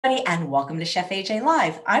And welcome to Chef AJ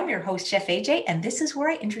Live. I'm your host, Chef AJ, and this is where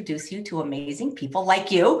I introduce you to amazing people like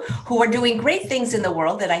you who are doing great things in the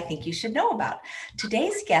world that I think you should know about.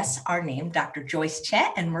 Today's guests are named Dr. Joyce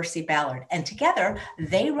Choe and Mercy Ballard, and together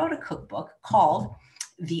they wrote a cookbook called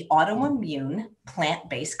the Autoimmune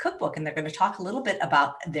Plant-Based Cookbook. And they're going to talk a little bit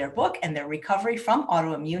about their book and their recovery from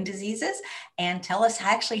autoimmune diseases and tell us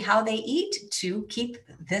actually how they eat to keep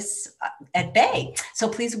this at bay. So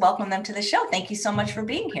please welcome them to the show. Thank you so much for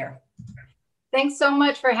being here. Thanks so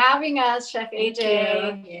much for having us, Chef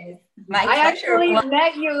AJ. Yes. My I pleasure. actually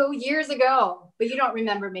met you years ago, but you don't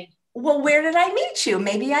remember me. Well, where did I meet you?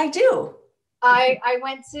 Maybe I do. I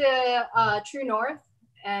went to True North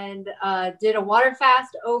and did a water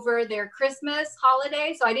fast over their Christmas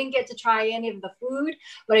holiday. So I didn't get to try any of the food,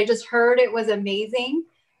 but I just heard it was amazing.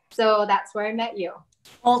 So that's where I met you.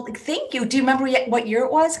 Well, thank you. Do you remember what year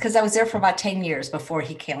it was? Because I was there for about 10 years before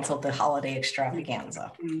he canceled the holiday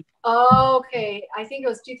extravaganza. Okay. I think it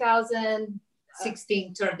was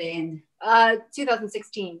 2016 toward the end.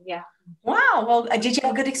 2016. Yeah. Wow. Well, did you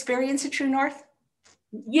have a good experience at True North?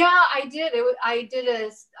 Yeah, I did. I did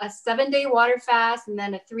a 7-day water fast and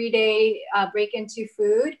then a 3-day break into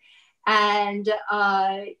food. And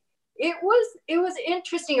it was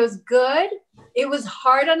interesting. It was good. It was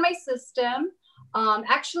hard on my system.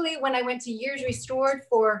 Actually, when I went to Years Restored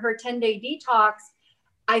for her 10-day detox,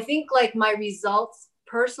 I think like my results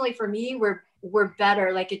personally for me were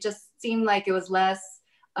better. Like it just seemed like it was less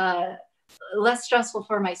stressful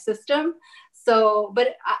for my system. So,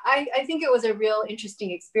 but I think it was a real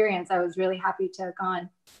interesting experience. I was really happy to have gone.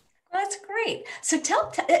 That's great. So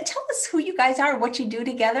tell us who you guys are, what you do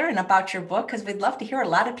together, and about your book, because we'd love to hear. A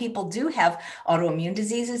lot of people do have autoimmune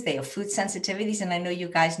diseases. They have food sensitivities, and I know you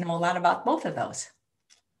guys know a lot about both of those.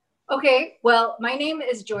 Okay, well, my name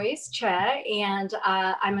is Joyce Choe, and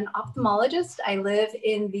I'm an ophthalmologist. I live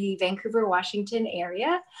in the Vancouver, Washington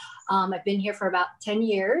area. I've been here for about 10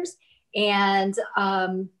 years, and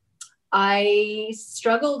I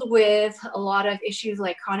struggled with a lot of issues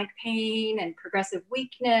like chronic pain and progressive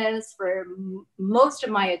weakness for most of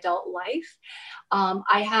my adult life.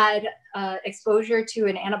 I had exposure to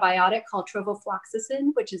an antibiotic called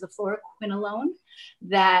trovafloxacin, which is a fluoroquinolone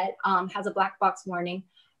that has a black box warning.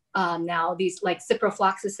 Now these like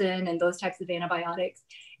ciprofloxacin and those types of antibiotics,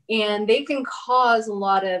 and they can cause a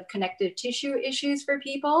lot of connective tissue issues for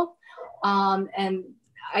people. And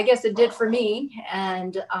I guess it did for me.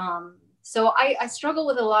 And so I struggled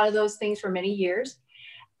with a lot of those things for many years.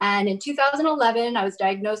 And in 2011, I was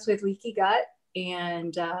diagnosed with leaky gut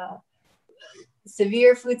and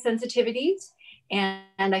severe food sensitivities.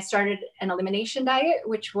 And I started an elimination diet,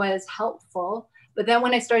 which was helpful. But then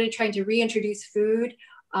when I started trying to reintroduce food,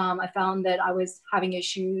 I found that I was having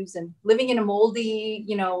issues and living in a moldy,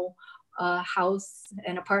 house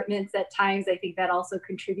and apartments at times. I think that also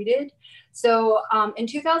contributed. So in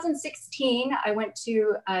 2016, I went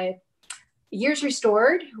to Years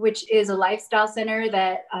Restored, which is a lifestyle center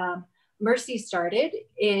that Mercy started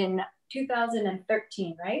in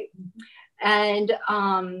 2013, right? And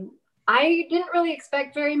I didn't really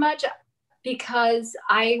expect very much because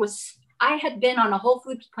I had been on a whole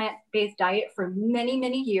foods plant-based diet for many,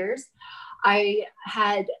 many years. I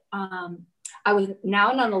was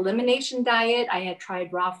now on an elimination diet. I had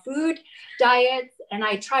tried raw food diets, and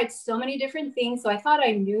I tried so many different things. So I thought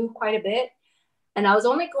I knew quite a bit. And I was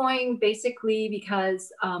only going basically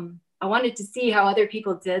because I wanted to see how other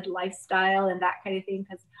people did lifestyle and that kind of thing,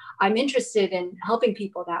 because I'm interested in helping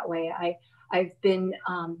people that way. I've been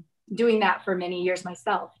doing that for many years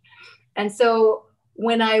myself. And so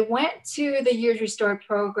when I went to the Years Restored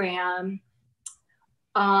program,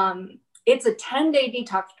 it's a 10-day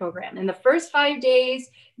detox program. In the first 5 days,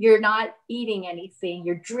 you're not eating anything.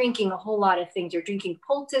 You're drinking a whole lot of things. You're drinking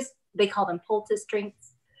poultice. They call them poultice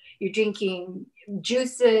drinks. You're drinking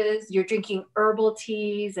juices. You're drinking herbal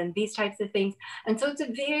teas and these types of things. And so it's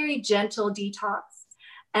a very gentle detox.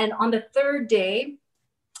 And on the 3rd day,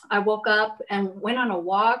 I woke up and went on a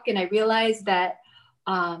walk, and I realized that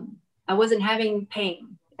I wasn't having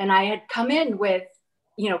pain. And I had come in with,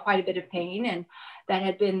 quite a bit of pain, and that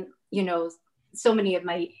had been, so many of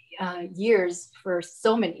my years for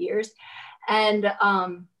so many years. And,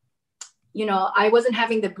 I wasn't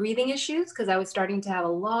having the breathing issues because I was starting to have a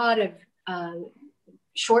lot of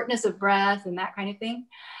shortness of breath and that kind of thing.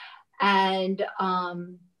 And,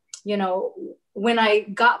 when I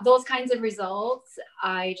got those kinds of results,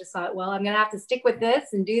 I just thought, well, I'm going to have to stick with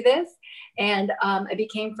this and do this. And I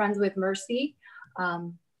became friends with Mercy.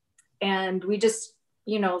 And we just,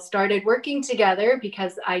 started working together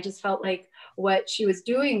because I just felt like what she was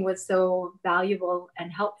doing was so valuable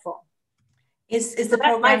and helpful. Is So the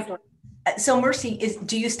that's my program, story. so Mercy,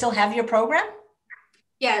 do you still have your program?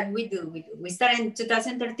 Yeah, we do. We started in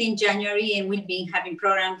 2013 January, and we've been having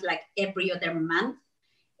programs like every other month,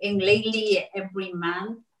 and lately every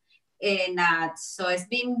month. And so it's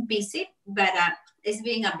been busy, but it's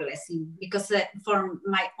been a blessing because for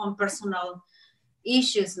my own personal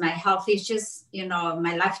issues, my health issues, you know,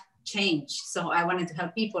 my life changed. So I wanted to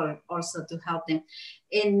help people also to help them.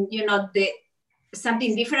 And, you know,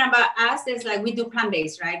 something different about us is like we do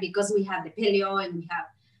plant-based, right? Because we have the paleo and we have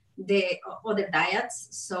the other diets.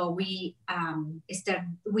 So we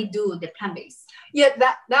do the plant-based. Yeah,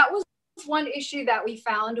 that was one issue that we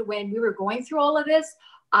found when we were going through all of this.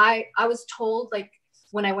 I was told, like,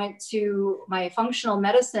 when I went to my functional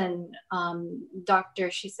medicine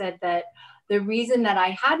doctor, she said that the reason that I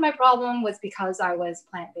had my problem was because I was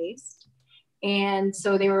plant-based. And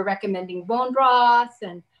so they were recommending bone broth.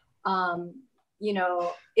 And, you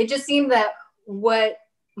know, it just seemed that what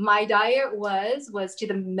my diet was to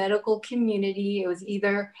the medical community. It was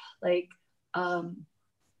either like,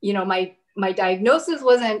 you know, my diagnosis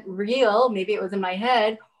wasn't real. Maybe it was in my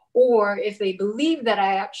head. Or if they believed that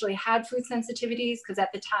I actually had food sensitivities, because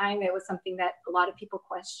at the time it was something that a lot of people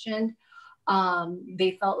questioned.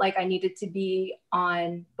 They felt like I needed to be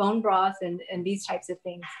on bone broth and these types of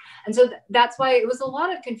things. And so that's why it was a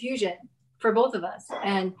lot of confusion for both of us,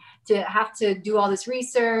 and to have to do all this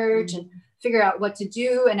research and figure out what to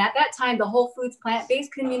do. And at that time, the whole foods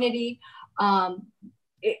plant-based community,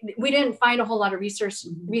 we didn't find a whole lot of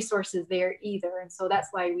resources there either. And so that's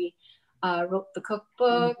why we wrote the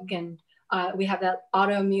cookbook, and we have that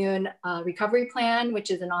autoimmune recovery plan, which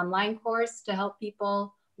is an online course to help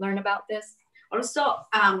people learn about this. Also,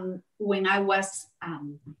 when I was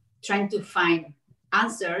trying to find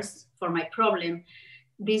answers for my problem,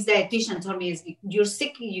 this dietitian told me, you're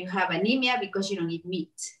sick, you have anemia because you don't eat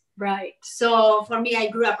meat. Right. So for me,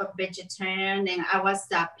 I grew up a vegetarian, and I was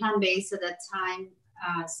plant-based at that time.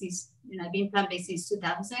 Since, you know, I've been plant-based since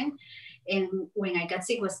 2000. And when I got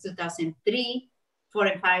sick was 2003, 4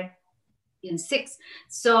 and 5 and 6.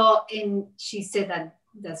 So, and she said that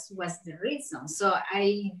was the reason. So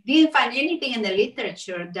I didn't find anything in the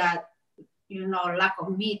literature that, you know, lack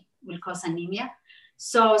of meat will cause anemia.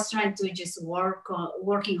 So I was trying to just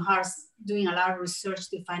working hard, doing a lot of research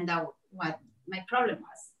to find out what my problem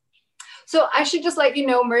was. So I should just let you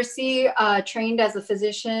know, Mercy trained as a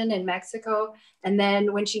physician in Mexico. And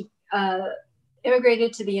then when she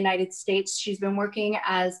immigrated to the United States, she's been working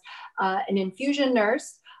as an infusion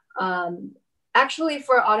nurse, actually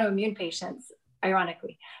for autoimmune patients,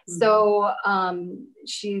 ironically. Mm-hmm. So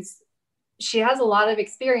she has a lot of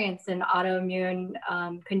experience in autoimmune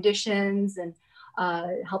conditions and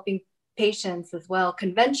helping patients as well,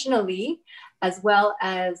 conventionally, as well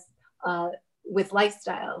as with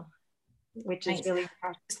lifestyle, which is really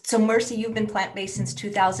practical. So Mercy, you've been plant-based since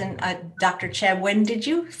 2000. Dr. Choe, when did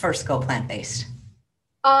you first go plant-based?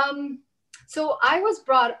 So I was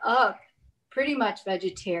brought up pretty much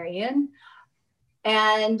vegetarian.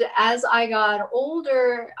 And as I got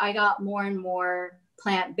older, I got more and more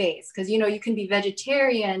plant-based, because, you know, you can be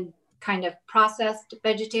vegetarian, kind of processed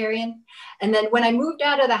vegetarian. And then when I moved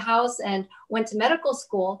out of the house and went to medical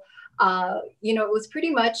school, you know, it was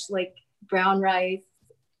pretty much like brown rice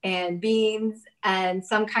and beans and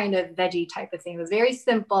some kind of veggie type of thing. It was very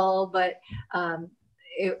simple, but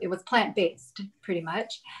it was plant-based pretty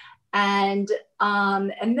much. And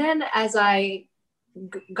then as I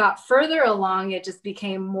got further along, it just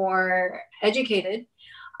became more educated.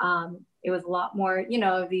 It was a lot more, you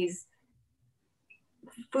know, these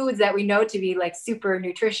foods that we know to be like super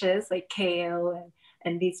nutritious, like kale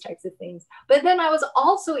and these types of things. But then I was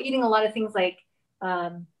also eating a lot of things like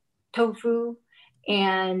tofu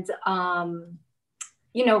and,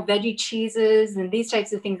 you know, veggie cheeses and these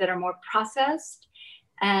types of things that are more processed.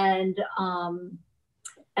 And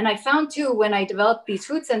I found too, when I developed these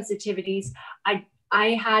food sensitivities, I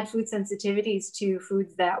had food sensitivities to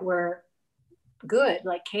foods that were good,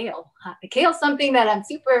 like kale. Kale's something that I'm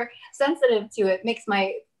super sensitive to. It makes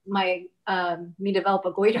me develop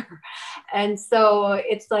a goiter. And so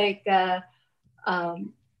it's like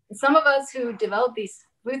some of us who develop these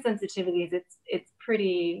food sensitivities, it's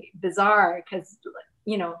pretty bizarre, because,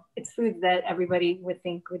 you know, it's foods that everybody would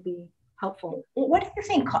think would be helpful. What do you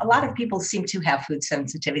think? A lot of people seem to have food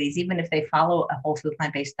sensitivities, even if they follow a whole food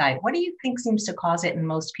plant-based diet. What do you think seems to cause it in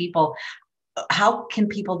most people? How can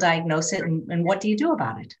people diagnose it, and what do you do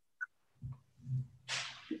about it?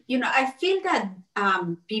 You know, I feel that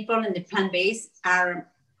people in the plant-based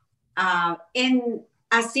are in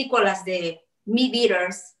as equal as the meat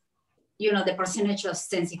eaters, you know, the percentage of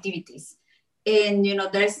sensitivities. And,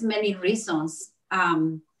 there's many reasons.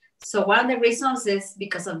 So one of the reasons is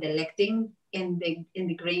because of the lectin in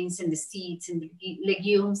the grains and the seeds and the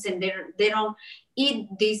legumes, and they don't eat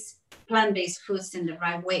these plant-based foods in the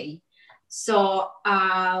right way. So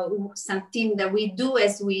something that we do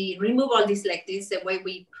is we remove all these lectins, the way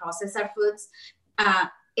we process our foods,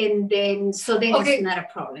 and then it's not a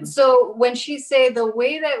problem. So when she say the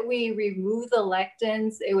way that we remove the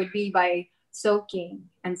lectins, it would be by soaking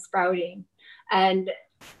and sprouting. And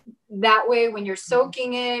that way, when you're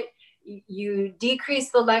soaking it, you decrease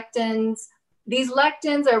the lectins. These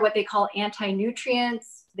lectins are what they call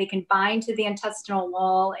anti-nutrients. They can bind to the intestinal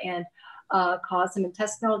wall and cause some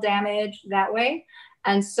intestinal damage that way.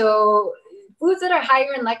 And so foods that are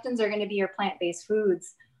higher in lectins are going to be your plant-based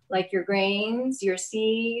foods, like your grains, your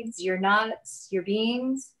seeds, your nuts, your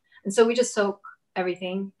beans. And so we just soak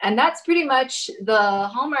everything. And that's pretty much the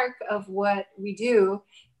hallmark of what we do,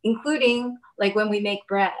 including like when we make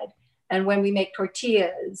bread and when we make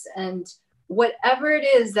tortillas and whatever it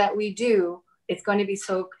is that we do, it's going to be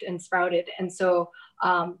soaked and sprouted. And so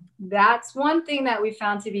that's one thing that we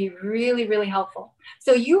found to be really, really helpful.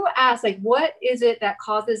 So you asked, like, what is it that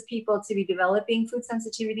causes people to be developing food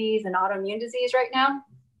sensitivities and autoimmune disease right now?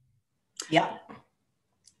 Yeah.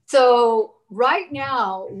 So right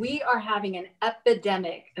now we are having an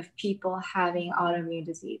epidemic of people having autoimmune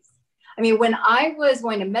disease. I mean, when I was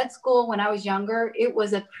going to med school, when I was younger, it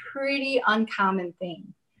was a pretty uncommon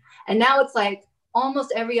thing. And now it's like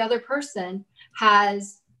almost every other person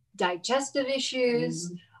has digestive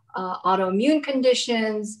issues, autoimmune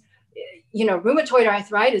conditions, rheumatoid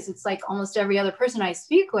arthritis. It's like almost every other person I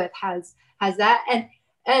speak with has that.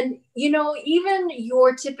 And even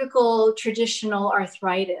your typical traditional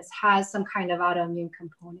arthritis has some kind of autoimmune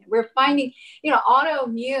component. We're finding,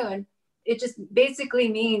 autoimmune, it just basically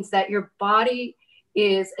means that your body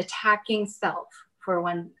is attacking self for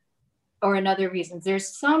one or another reason. There's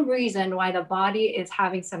some reason why the body is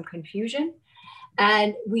having some confusion.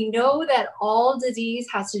 And we know that all disease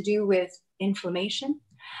has to do with inflammation.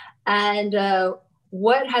 And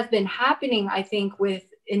what has been happening, I think, with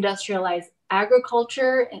industrialized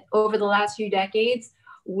agriculture over the last few decades,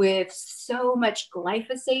 with so much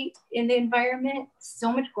glyphosate in the environment,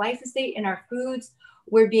 so much glyphosate in our foods,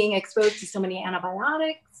 we're being exposed to so many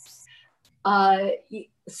antibiotics,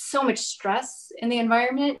 so much stress in the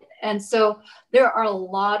environment. And so there are a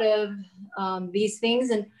lot of these things.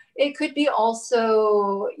 And it could be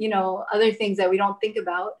also, other things that we don't think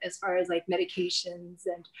about as far as like medications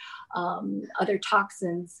and other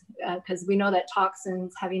toxins, because we know that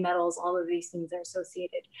toxins, heavy metals, all of these things are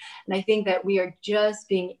associated. And I think that we are just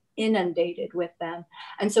being inundated with them.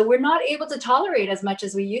 And so we're not able to tolerate as much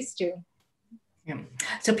as we used to. Yeah.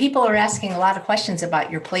 So people are asking a lot of questions about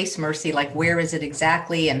your place, Mercy, like where is it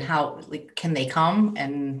exactly and how can they come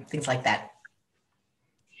and things like that.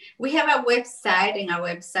 We have a website, and our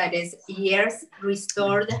website is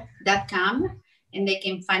yearsrestored.com, and they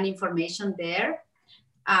can find information there.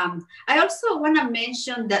 I also want to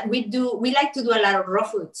mention that we like to do a lot of raw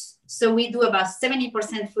foods. So we do about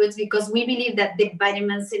 70% foods because we believe that the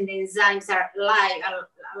vitamins and the enzymes are alive,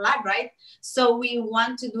 right? So we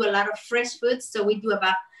want to do a lot of fresh foods. So we do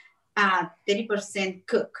about 30%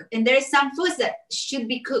 cook. And there are some foods that should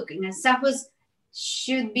be cooked, and some foods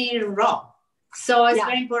should be raw. So it's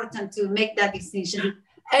very important to make that distinction.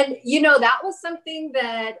 And, that was something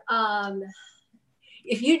that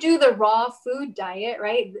if you do the raw food diet,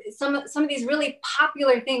 right, some of these really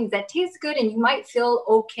popular things that taste good and you might feel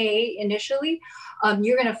okay initially,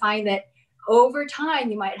 you're going to find that over time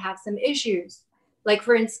you might have some issues. Like,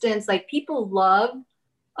 for instance, like people love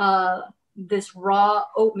this raw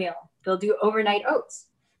oatmeal. They'll do overnight oats.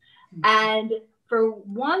 Mm-hmm. And for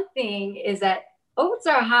one thing is that oats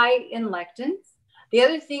are high in lectins. The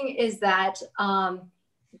other thing is that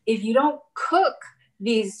if you don't cook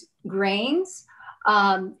these grains,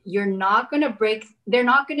 they're not going to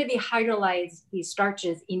be hydrolyzed, these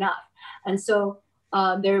starches, enough. And so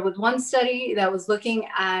there was one study that was looking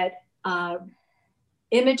at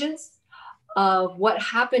images of what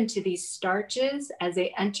happened to these starches as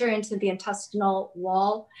they enter into the intestinal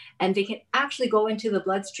wall, and they can actually go into the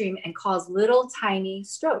bloodstream and cause little tiny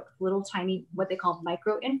stroke, little tiny, what they call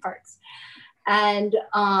microinfarcts. And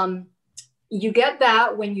you get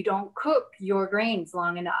that when you don't cook your grains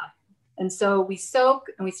long enough. And so we soak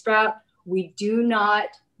and we sprout. We do not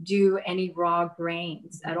do any raw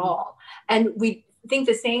grains at all. And we think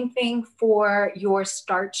the same thing for your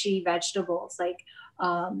starchy vegetables. Like,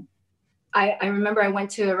 I remember I went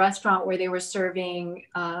to a restaurant where they were serving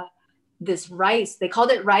this rice. They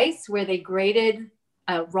called it rice, where they grated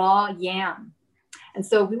a raw yam. And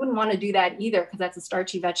so we wouldn't want to do that either, because that's a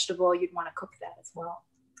starchy vegetable. You'd want to cook that as well.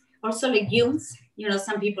 Also legumes,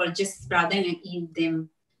 some people just sprout them and eat them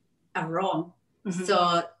raw. Mm-hmm.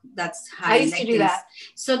 So that's high. I used to do that.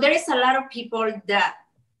 So there is a lot of people that,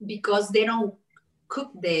 because they don't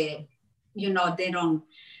cook they don't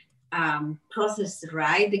process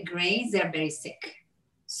right the grains, they're very sick.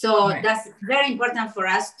 So right. That's very important for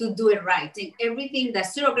us to do it right. And everything, the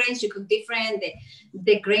zero grains, you cook different,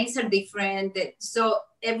 the grains are different. So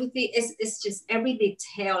everything is just, every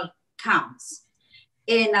detail counts.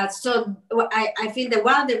 And so I feel that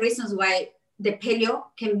one of the reasons why the paleo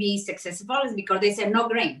can be successful is because they say no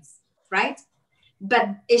grains, right?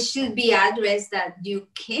 But it should be addressed that you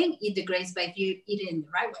can eat the grains, but if you eat it in the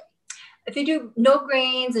right way. If you do no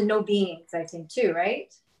grains and no beans, I think too,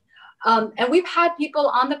 right? And we've had people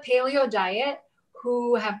on the paleo diet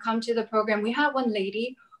who have come to the program. We had one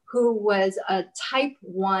lady who was a type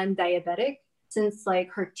 1 diabetic since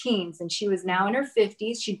like her teens, and she was now in her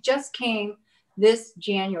 50s. She just came this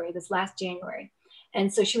last January.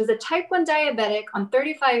 And so she was a type 1 diabetic on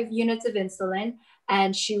 35 units of insulin,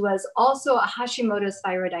 and she was also a Hashimoto's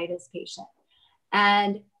thyroiditis patient.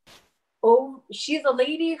 And she's a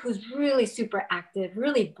lady who's really super active,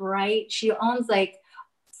 really bright. She owns like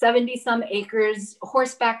 70 some acres,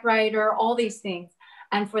 horseback rider, all these things.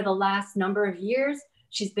 And for the last number of years,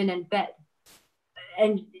 she's been in bed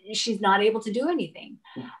and she's not able to do anything.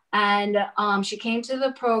 And she came to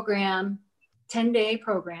the program, 10-day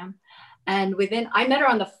program. And I met her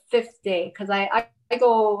on the 5th day, because I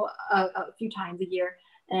go a few times a year.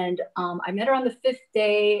 And I met her on the 5th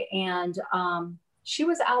day, and she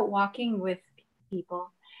was out walking with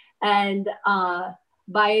people. And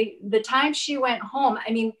by the time she went home,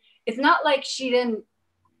 I mean, it's not like she didn't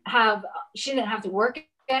have to work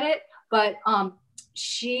at it, but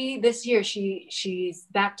this year she's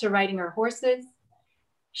back to riding her horses.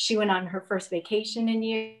 She went on her first vacation in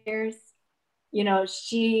years.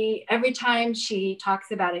 Every time she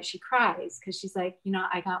talks about it, she cries, because she's like,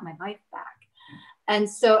 I got my life back. And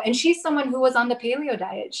she's someone who was on the paleo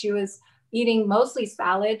diet. She was eating mostly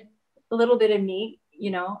salad, a little bit of meat,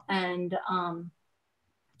 and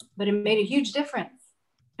but it made a huge difference.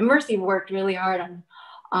 And Mercy worked really hard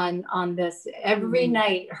on this. Every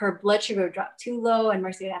night her blood sugar dropped too low, and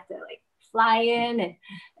Mercy would have to like fly in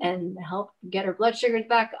and help get her blood sugars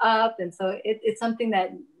back up. And so it's something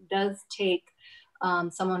that does take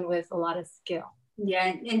someone with a lot of skill. Yeah,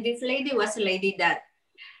 and this lady was a lady that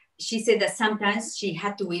she said that sometimes she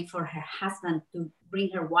had to wait for her husband to bring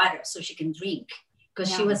her water so she can drink,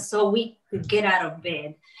 because she was so weak to get out of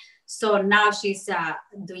bed. So now she's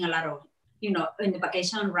doing a lot of, in the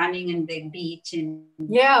vacation, running in the beach and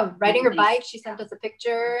riding her bike. She sent us a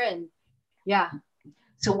picture, and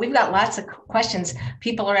So we've got lots of questions.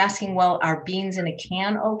 People are asking, well, are beans in a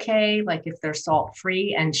can okay? Like if they're salt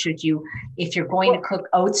free, and if you're going to cook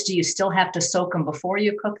oats, do you still have to soak them before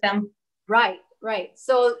you cook them? Right.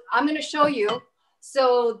 So I'm going to show you.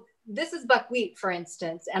 So this is buckwheat, for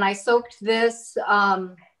instance, and I soaked this.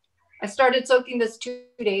 I started soaking this 2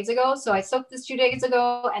 days ago. So I soaked this 2 days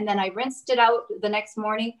ago, and then I rinsed it out the next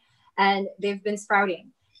morning, and they've been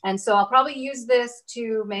sprouting. And so I'll probably use this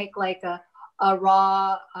to make like a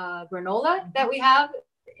raw granola that we have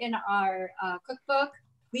in our cookbook.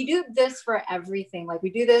 We do this for everything. Like we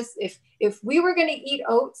do this, if we were going to eat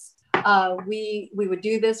oats, we would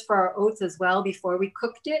do this for our oats as well before we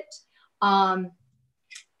cooked it.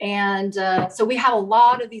 So we have a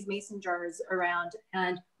lot of these mason jars around,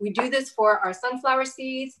 and we do this for our sunflower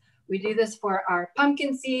seeds. We do this for our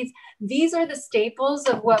pumpkin seeds. These are the staples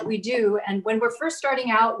of what we do. And when we're first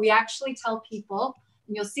starting out, we actually tell people,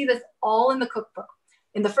 and you'll see this all in the cookbook.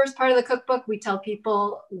 In the first part of the cookbook, we tell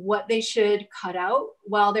people what they should cut out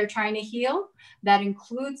while they're trying to heal. That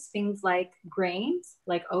includes things like grains,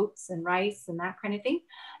 like oats and rice and that kind of thing.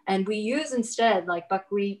 And we use instead like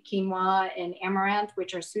buckwheat, quinoa, and amaranth,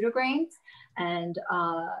 which are pseudograins and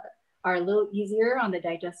are a little easier on the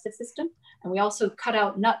digestive system. And we also cut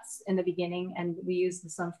out nuts in the beginning, and we use the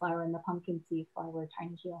sunflower and the pumpkin seeds while we're trying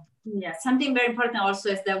to heal. Yeah, something very important also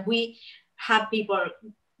is that we have people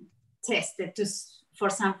tested for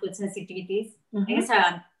some food sensitivities. Mm-hmm. It's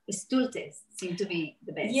a stool test seemed to be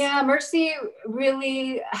the best. Yeah, Mercy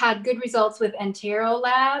really had good results with Entero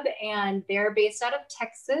Lab, and they're based out of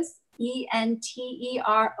Texas,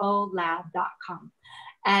 ENTERO lab.com.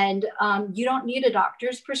 And you don't need a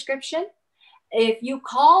doctor's prescription. If you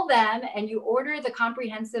call them and you order the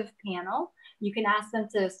comprehensive panel, you can ask them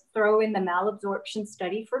to throw in the malabsorption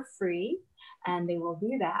study for free, and they will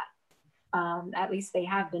do that. At least they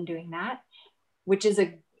have been doing that, which is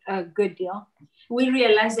a good deal. We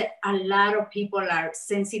realize that a lot of people are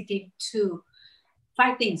sensitive to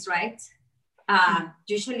 5 things, right?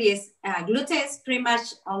 Usually it's gluten is pretty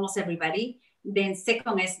much almost everybody. Then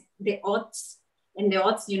second is the oats. And the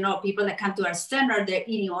oats, you know, people that come to our center, they're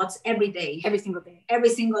eating oats every day. Every single day. Every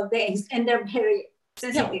single day. And they're very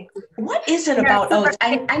sensitive. Yeah. What is it about oats?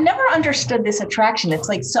 I never understood this attraction. It's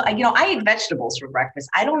like, so, you know, I eat vegetables for breakfast.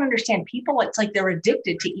 I don't understand people. It's like they're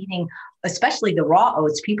addicted to eating, especially the raw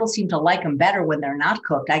oats. People seem to like them better when they're not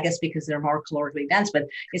cooked, I guess, because they're more calorically dense. But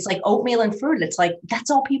it's like oatmeal and fruit. It's like, that's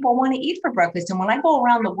all people want to eat for breakfast. And when I go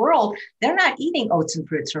around the world, they're not eating oats and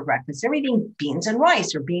fruits for breakfast. They're eating beans and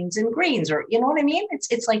rice or beans and greens, or, you know what I mean?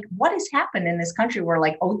 It's like, what has happened in this country where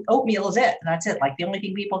like oatmeal is it? That's it. Like the only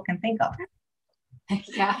thing people can think of.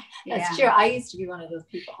 Yeah, that's true. I used to be one of those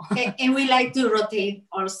people. and we like to rotate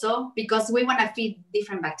also because we want to feed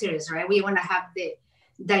different bacteria, right? We want to have the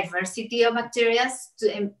diversity of bacteria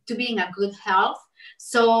to be in a good health.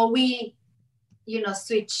 So we, you know,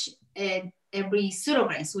 switch every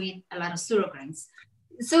pseudograins. We eat a lot of pseudograins.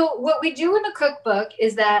 So what we do in the cookbook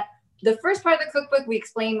is that the first part of the cookbook, we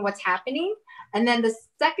explain what's happening. And then the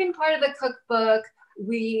second part of the cookbook,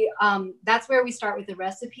 that's where we start with the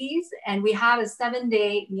recipes, and we have a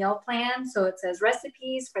 7-day meal plan. So it says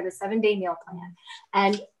recipes for the 7-day meal plan.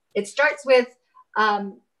 And it starts with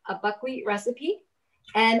a buckwheat recipe,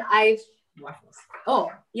 and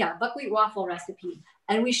buckwheat waffle recipe.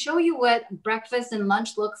 And we show you what breakfast and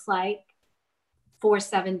lunch looks like for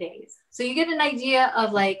 7 days. So you get an idea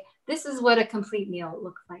of like, this is what a complete meal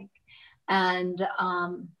looks like. And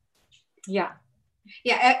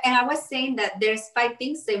Yeah, and I was saying that there's 5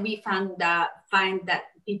 things that we find that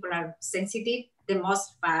people are sensitive. The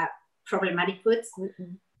most problematic foods: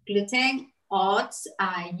 gluten, oats,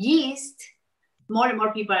 yeast. More and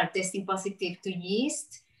more people are testing positive to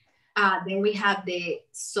yeast. Then we have the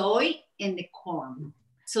soy and the corn.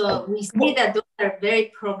 So we see that those are very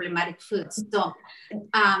problematic foods.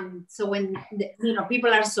 So when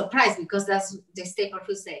people are surprised because that's the staple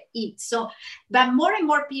foods they eat. So, but more and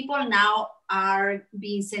more people now are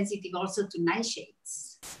being sensitive also to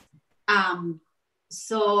nightshades.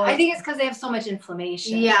 So I think it's because they have so much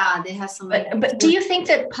inflammation. Yeah, they have so much. But do you think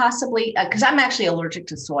that possibly, because I'm actually allergic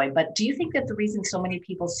to soy, but do you think that the reason so many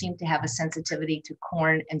people seem to have a sensitivity to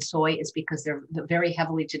corn and soy is because they're the very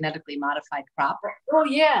heavily genetically modified crop? Oh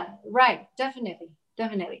yeah, right. Definitely.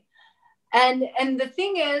 And the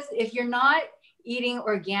thing is, if you're not eating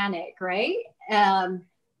organic, right?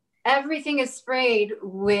 Everything is sprayed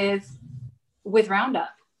with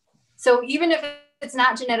Roundup. So even if it's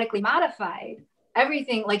not genetically modified,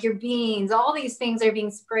 everything like your beans, all these things are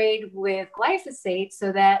being sprayed with glyphosate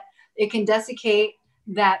so that it can desiccate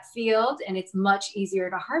that field and it's much easier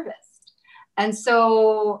to harvest. And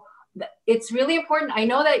so it's really important. I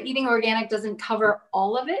know that eating organic doesn't cover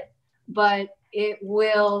all of it, but it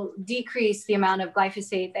will decrease the amount of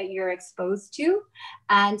glyphosate that you're exposed to.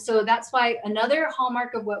 And so that's why another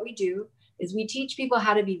hallmark of what we do is we teach people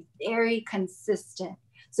how to be very consistent.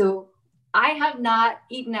 So I have not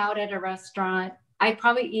eaten out at a restaurant. I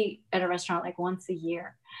probably eat at a restaurant like once a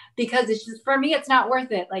year because it's just, for me, it's not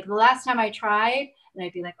worth it. Like the last time I tried and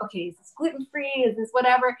I'd be like, okay, is this gluten-free? Is this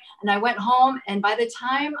whatever? And I went home and by the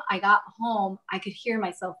time I got home, I could hear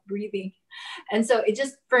myself breathing. And so it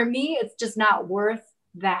just, for me, it's just not worth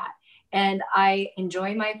that. And I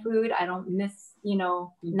enjoy my food. I don't miss,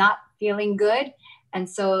 not feeling good. And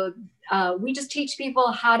so we just teach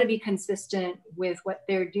people how to be consistent with what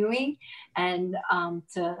they're doing and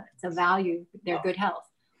to value their good health.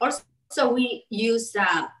 Also, we use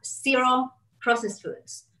zero processed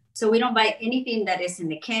foods. So we don't buy anything that is in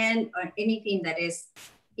the can or anything that is,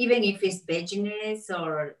 even if it's veggies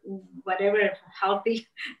or whatever healthy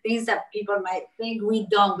things that people might think, we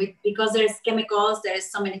don't. Because there's chemicals, there's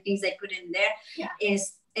so many things they put in there. Yeah.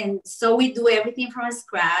 And so we do everything from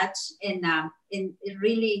scratch, and it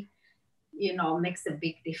really, makes a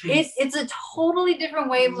big difference. It's a totally different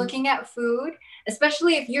way of looking at food,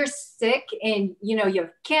 especially if you're sick and, you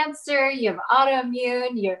have cancer, you have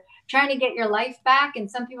autoimmune, you're trying to get your life back. And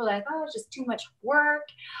some people are like, oh, it's just too much work.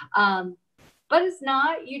 But it's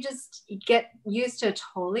not. You just get used to a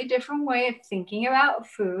totally different way of thinking about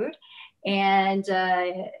food. And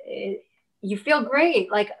you feel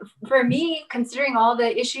great. Like for me, considering all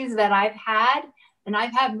the issues that I've had, and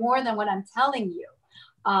I've had more than what I'm telling you,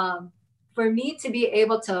 for me to be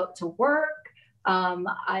able to work,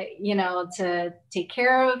 to take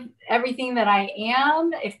care of everything that I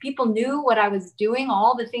am, if people knew what I was doing,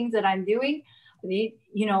 all the things that I'm doing,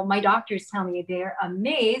 my doctors tell me they're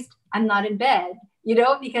amazed I'm not in bed you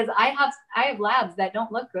know, because I have labs that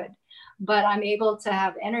don't look good, but I'm able to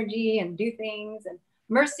have energy and do things. And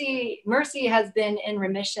Mercy has been in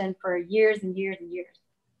remission for years and years and years.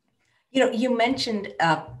 You know, you mentioned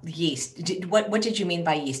yeast. What did you mean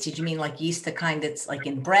by yeast? Did you mean like yeast, the kind that's like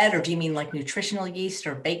in bread, or do you mean like nutritional yeast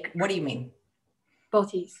or bake? What do you mean?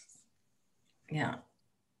 Both yeasts. Yeah.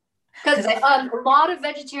 Because a lot of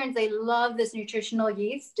vegetarians, they love this nutritional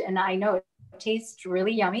yeast, and I know it tastes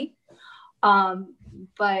really yummy.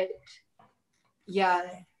 But yeah,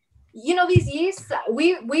 you know, these yeasts,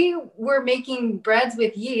 we were making breads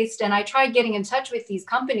with yeast, and I tried getting in touch with these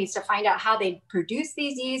companies to find out how they produce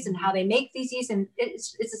these yeasts and how they make these yeasts, and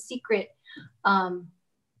it's a secret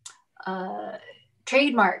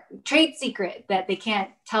trade secret that they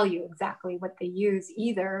can't tell you exactly what they use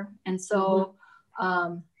either. And so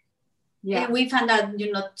yeah, and we found out,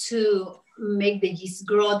 you know, to make the yeast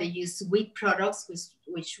grow, they use wheat products,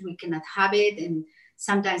 which we cannot have it, and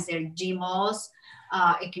sometimes they're GMOs.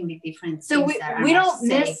 It can be different. So we don't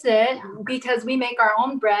miss it because we make our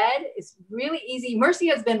own bread. It's really easy. Mercy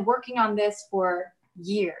has been working on this for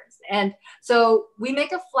years. And so we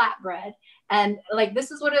make a flatbread, and like,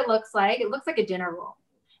 this is what it looks like. It looks like a dinner roll.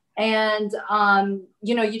 And,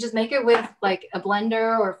 you know, you just make it with like a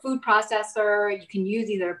blender or food processor. You can use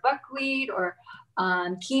either buckwheat or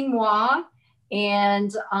quinoa,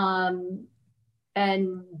 and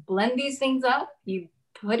blend these things up. You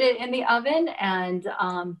put it in the oven, and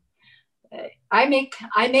I make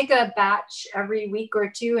a batch every week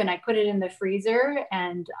or two, and I put it in the freezer.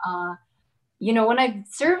 And you know, when I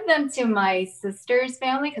serve them to my sister's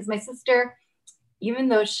family, because my sister, even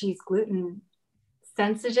though she's gluten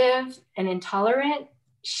sensitive and intolerant,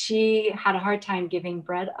 she had a hard time giving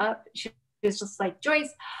bread up. She was just like,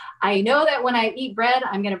 Joyce, I know that when I eat bread,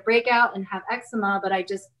 I'm going to break out and have eczema, but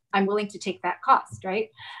I'm willing to take that cost, right?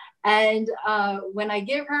 And when I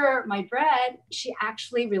give her my bread, she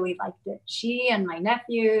actually really liked it. She and my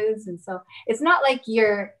nephews. And so it's not like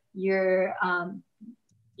you're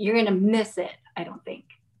going to miss it, I don't think.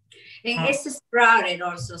 And it's sprouted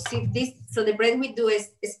also. See this, so the bread we do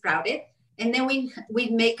is sprouted, and then we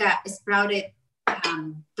make a sprouted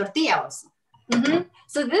tortilla also. Mm-hmm.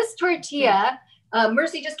 So this tortilla,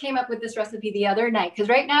 Mercy just came up with this recipe the other night, because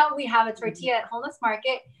right now we have a tortilla at Wholeness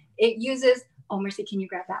Market. It uses, oh, Mercy, can you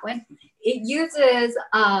grab that one? It uses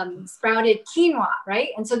sprouted quinoa, right?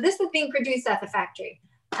 And so this is being produced at the factory.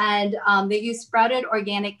 And they use sprouted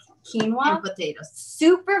organic quinoa. And potatoes.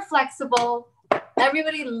 Super flexible.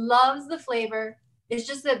 Everybody loves the flavor. It's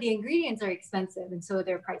just that the ingredients are expensive, and so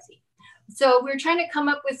they're pricey. So we're trying to come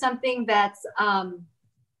up with something that's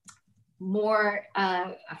more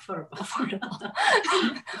affordable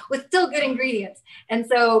with still good ingredients. And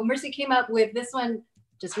so Mercy came up with this one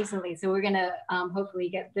just recently. So we're gonna hopefully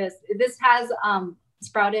get this. This has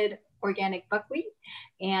sprouted organic buckwheat,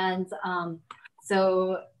 and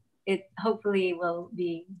so it hopefully will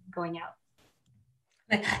be going out.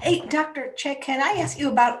 Hey, Dr. Choe, can I ask you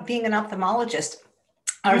about being an ophthalmologist?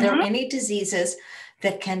 Are there any diseases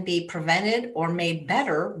that can be prevented or made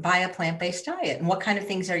better by a plant-based diet? And what kind of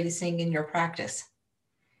things are you seeing in your practice?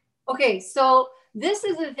 Okay, so this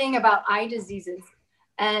is the thing about eye diseases.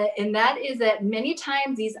 And that is that many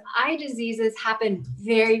times these eye diseases happen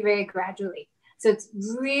very, very gradually. So it's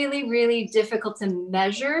really, really difficult to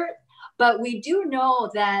measure. But we do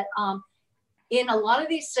know that in a lot of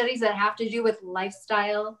these studies that have to do with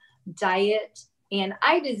lifestyle, diet, and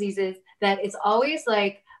eye diseases, that it's always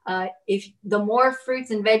like, if the more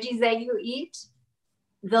fruits and veggies that you eat,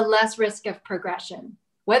 the less risk of progression,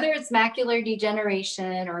 whether it's macular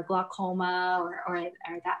degeneration or glaucoma or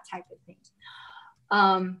that type of thing.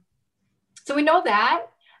 So we know that.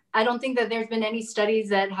 I don't think that there's been any studies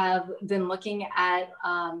that have been looking at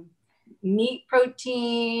meat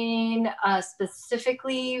protein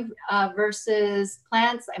specifically versus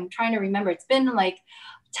plants. I'm trying to remember. It's been like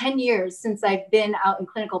 10 years since I've been out in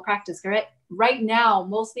clinical practice, correct? Right now,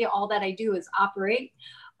 mostly all that I do is operate.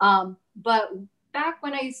 But back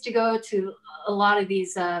when I used to go to a lot of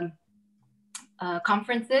these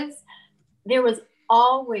conferences, there was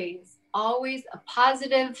always a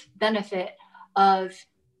positive benefit of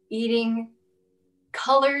eating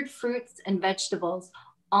colored fruits and vegetables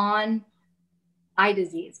on eye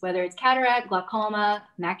disease, whether it's cataract, glaucoma,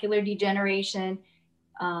 macular degeneration.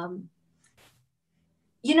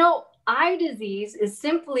 You know, eye disease is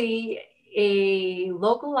simply a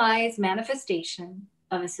localized manifestation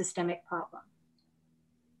of a systemic problem,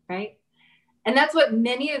 right? And that's what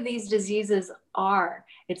many of these diseases are.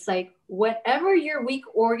 It's like whatever your weak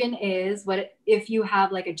organ is, if you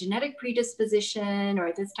have like a genetic predisposition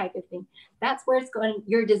or this type of thing, that's where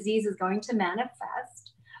your disease is going to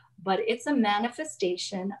manifest. But it's a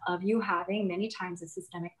manifestation of you having many times a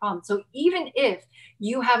systemic problem. So even if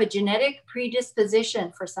you have a genetic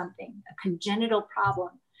predisposition for something, a congenital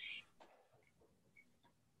problem,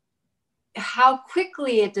 how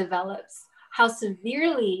quickly it develops, how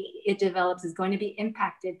severely it develops is going to be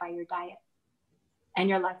impacted by your diet and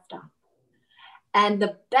your lifestyle. And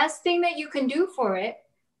the best thing that you can do for it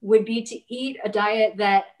would be to eat a diet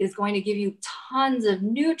that is going to give you tons of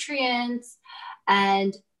nutrients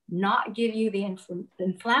and not give you the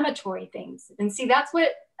inflammatory things. And see, that's what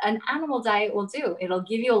an animal diet will do. It'll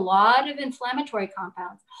give you a lot of inflammatory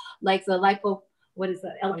compounds, like the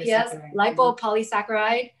LPS,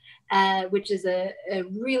 lipopolysaccharide, which is a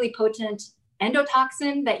really potent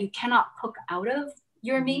endotoxin that you cannot cook out of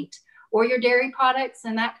your meat or your dairy products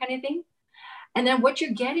and that kind of thing. And then what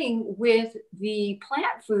you're getting with the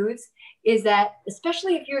plant foods is that,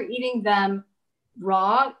 especially if you're eating them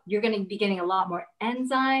raw, you're going to be getting a lot more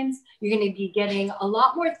enzymes. You're going to be getting a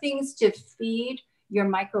lot more things to feed your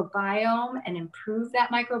microbiome and improve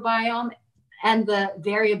that microbiome and the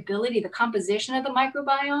variability, the composition of the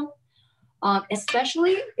microbiome,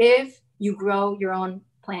 especially if you grow your own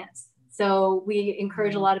plants. So we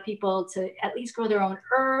encourage a lot of people to at least grow their own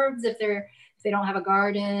herbs if they don't have a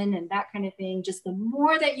garden and that kind of thing. Just the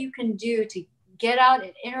more that you can do to get out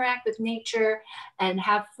and interact with nature and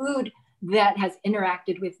have food that has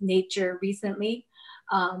interacted with nature recently,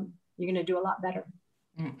 you're going to do a lot better.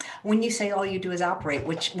 When you say all you do is operate,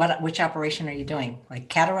 which operation are you doing? Like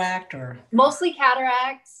cataract or? Mostly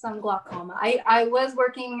cataract, some glaucoma. I was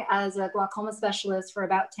working as a glaucoma specialist for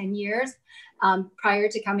about 10 years prior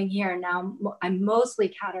to coming here. Now I'm mostly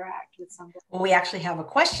cataract with some. Well, we actually have a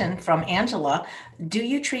question from Angela. Do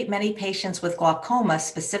you treat many patients with glaucoma,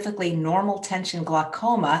 specifically normal tension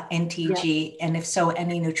glaucoma, NTG? Yes. And if so,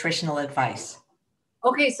 any nutritional advice?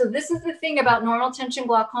 Okay, so this is the thing about normal tension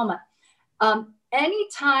glaucoma.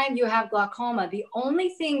 Anytime you have glaucoma, the only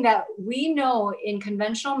thing that we know in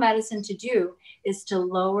conventional medicine to do is to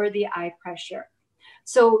lower the eye pressure.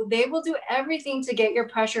 So they will do everything to get your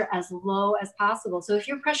pressure as low as possible. So if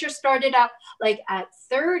your pressure started out like at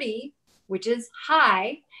 30, which is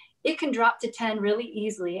high, it can drop to 10 really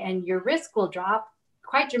easily and your risk will drop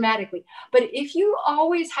quite dramatically. But if you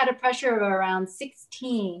always had a pressure of around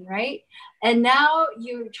 16, right? And now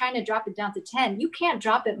you're trying to drop it down to 10, you can't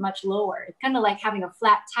drop it much lower. It's kind of like having a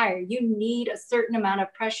flat tire. You need a certain amount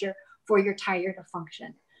of pressure for your tire to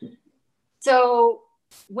function. So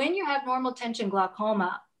when you have normal tension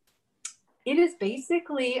glaucoma, it is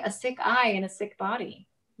basically a sick eye and a sick body.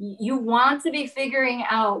 You want to be figuring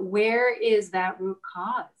out where is that root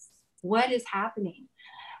cause? What is happening?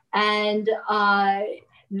 And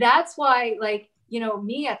that's why, like, you know,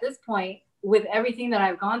 me at this point, with everything that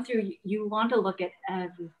I've gone through, you want to look at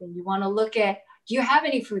everything. You want to look at, do you have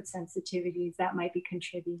any food sensitivities that might be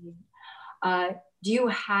contributing? Do you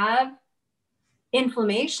have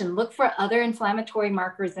inflammation? Look for other inflammatory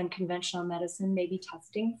markers than conventional medicine may be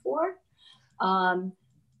testing for. I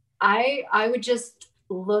would just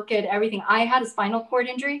look at everything. I had a spinal cord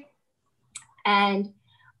injury, and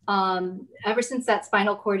ever since that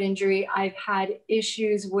spinal cord injury, I've had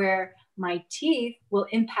issues where my teeth will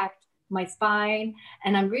impact my spine.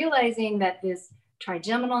 And I'm realizing that this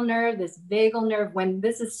trigeminal nerve, this vagal nerve, when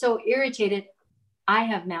this is so irritated, I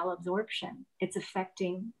have malabsorption. It's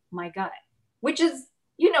affecting my gut, which is,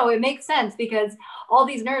 you know, it makes sense because all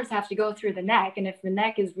these nerves have to go through the neck. And if the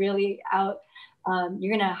neck is really out,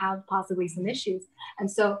 you're going to have possibly some issues.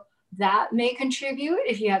 And so that may contribute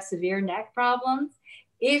if you have severe neck problems.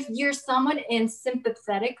 If you're someone in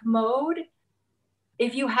sympathetic mode,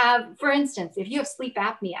 if you have, for instance, if you have sleep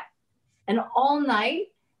apnea and all night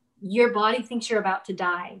your body thinks you're about to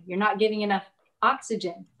die, you're not getting enough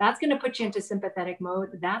oxygen, that's going to put you into sympathetic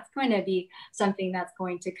mode. That's going to be something that's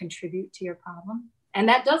going to contribute to your problem. And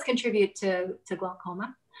that does contribute to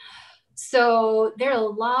glaucoma. So there are a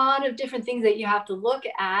lot of different things that you have to look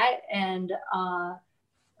at. And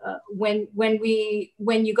when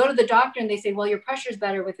you go to the doctor and they say, well, your pressure's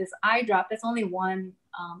better with this eye drop, that's only one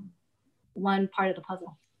part of the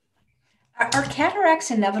puzzle. Are cataracts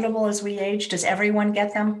inevitable as we age? Does everyone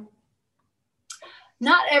get them?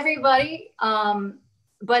 Not everybody,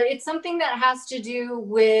 but it's something that has to do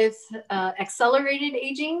with accelerated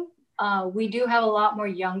aging. We do have a lot more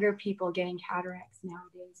younger people getting cataracts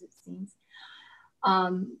nowadays, it seems.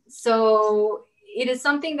 So it is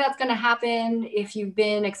something that's going to happen if you've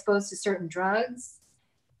been exposed to certain drugs.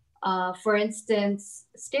 For instance,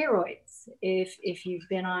 steroids. If you've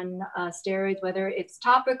been on steroids, whether it's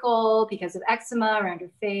topical because of eczema around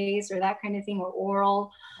your face or that kind of thing, or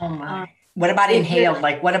oral. Oh my. What about inhaled?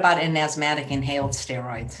 Like, what about an asthmatic inhaled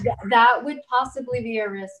steroids? That would possibly be a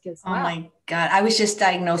risk as well. Oh my God. I was just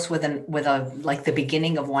diagnosed with like the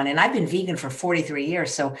beginning of one, and I've been vegan for 43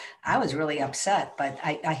 years. So I was really upset, but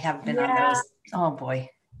I have been on those. Oh boy.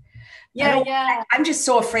 Yeah. I'm just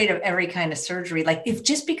so afraid of every kind of surgery. Like, if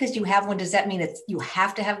just because you have one, does that mean you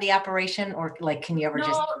have to have the operation, or like, can you ever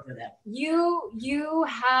just do that? You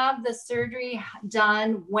have the surgery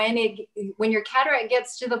done when your cataract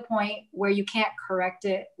gets to the point where you can't correct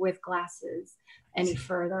it with glasses any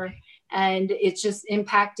further, and it's just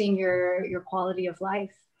impacting your quality of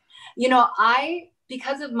life.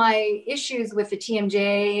 Because of my issues with the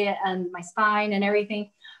TMJ and my spine and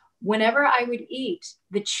everything, whenever I would eat,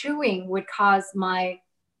 the chewing would cause my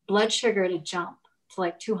blood sugar to jump to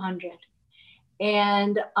like 200.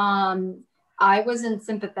 And I was in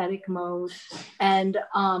sympathetic mode. And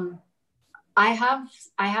I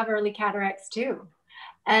have early cataracts too.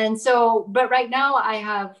 And so, but right now I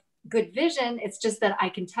have good vision. It's just that I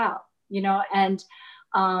can tell, and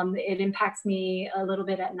it impacts me a little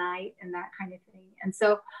bit at night and that kind of thing. And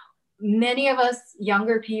so many of us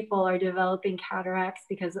younger people are developing cataracts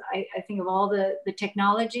because I think of all the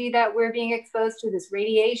technology that we're being exposed to, this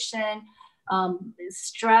radiation,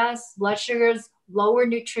 stress, blood sugars, lower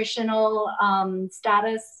nutritional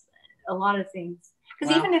status, a lot of things.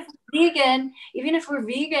 Because Wow. even if we're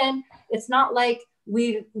vegan, it's not like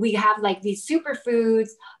we have like these superfoods.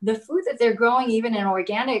 The food that they're growing, even in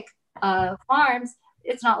organic farms,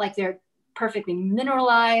 it's not like they're perfectly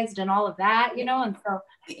mineralized and all of that, and so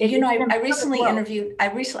I recently interviewed, I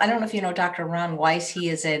don't know if you know Dr. Ron Weiss.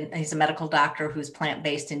 He's a medical doctor who's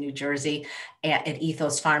plant-based in New Jersey at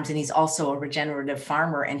Ethos Farms, and he's also a regenerative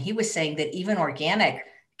farmer. And he was saying that even organic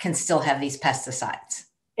can still have these pesticides.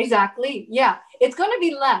 Exactly. Yeah. It's going to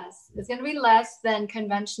be less. It's going to be less than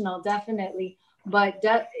conventional, definitely. But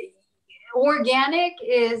organic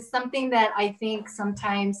is something that I think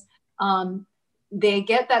sometimes they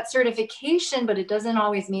get that certification, but it doesn't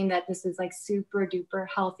always mean that this is like super duper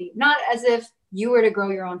healthy. Not as if you were to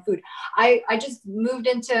grow your own food. I just moved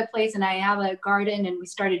into a place and I have a garden, and we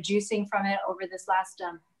started juicing from it over this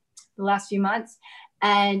the last few months.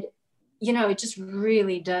 And, it just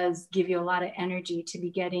really does give you a lot of energy to be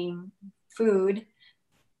getting food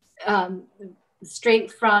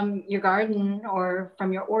straight from your garden or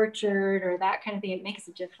from your orchard or that kind of thing. It makes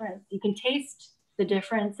a difference. You can taste the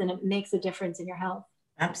difference, and it makes a difference in your health.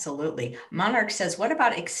 Absolutely. Monarch says, what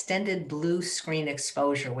about extended blue screen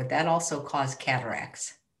exposure? Would that also cause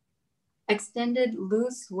cataracts? Extended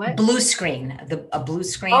loose what? Blue screen, a blue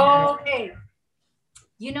screen. Oh, okay.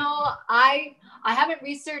 I haven't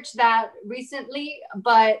researched that recently,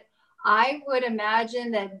 but I would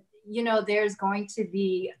imagine that, there's going to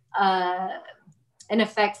be an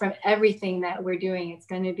effect from everything that we're doing. It's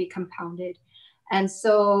going to be compounded. And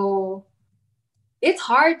so it's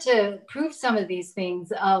hard to prove some of these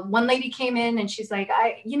things. One lady came in and she's like,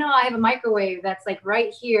 I have a microwave that's like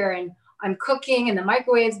right here, and I'm cooking and the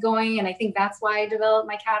microwave's going, and I think that's why I developed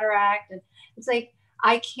my cataract. And it's like,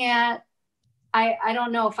 I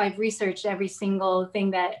don't know if I've researched every single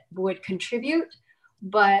thing that would contribute,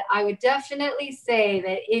 but I would definitely say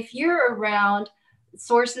that if you're around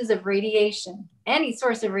sources of radiation, any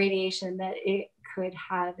source of radiation, that it could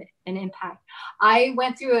have an impact. I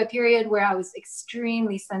went through a period where I was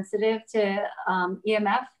extremely sensitive to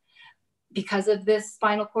EMF because of this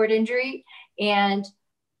spinal cord injury. And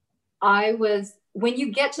when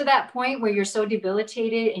you get to that point where you're so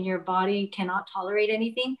debilitated and your body cannot tolerate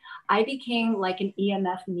anything, I became like an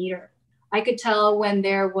EMF meter. I could tell when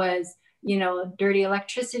there was, dirty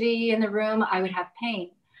electricity in the room, I would have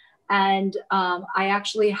pain. And I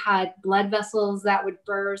actually had blood vessels that would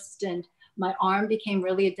burst, and my arm became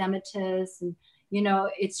really edematous. And,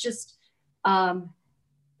 it's just,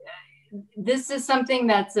 this is something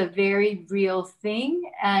that's a very real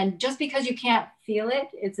thing. And just because you can't feel it,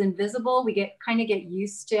 it's invisible. We get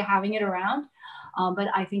used to having it around. But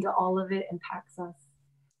I think all of it impacts us.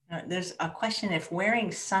 There's a question if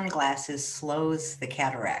wearing sunglasses slows the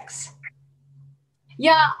cataracts.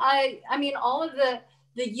 Yeah, I mean, all of the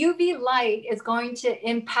UV light is going to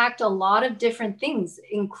impact a lot of different things,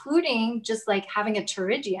 including just like having a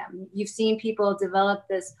pterygium. You've seen people develop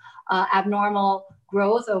this abnormal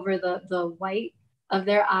growth over the white of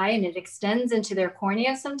their eye, and it extends into their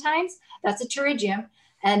cornea sometimes. That's a pterygium.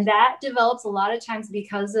 And that develops a lot of times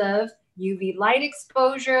because of UV light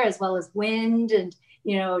exposure, as well as wind and,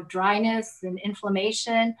 dryness and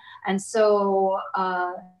inflammation. And so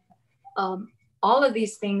all of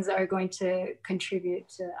these things are going to contribute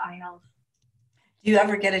to eye health. Do you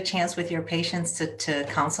ever get a chance with your patients to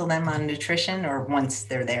counsel them on nutrition, or once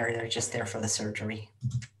they're there, they're just there for the surgery?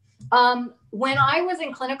 When I was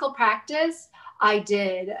in clinical practice, I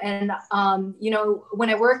did. And, when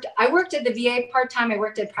I worked at the VA part-time, I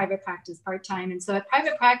worked at private practice part-time. And so at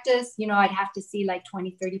private practice, I'd have to see like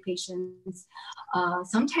 20, 30 patients,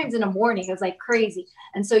 sometimes in a morning. It was like crazy.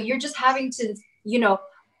 And so you're just having to,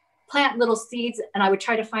 plant little seeds, and I would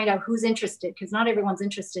try to find out who's interested, because not everyone's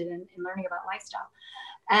interested in learning about lifestyle.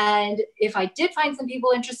 And if I did find some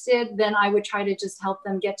people interested, then I would try to just help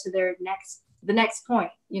them get to the next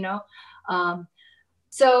point,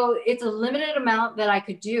 So it's a limited amount that I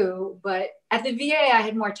could do, but at the VA, I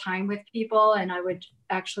had more time with people, and I would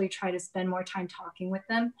actually try to spend more time talking with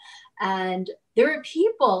them. And there were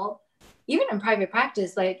people, even in private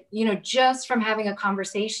practice, like, just from having a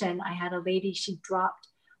conversation, I had a lady, she dropped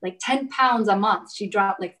like 10 pounds a month. She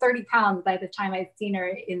dropped like 30 pounds by the time I'd seen her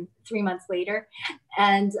in 3 months later.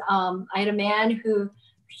 And I had a man who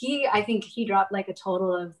I think he dropped like a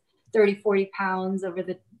total of 30, 40 pounds over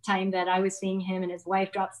the time that I was seeing him, and his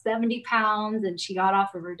wife dropped 70 pounds, and she got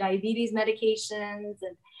off of her diabetes medications,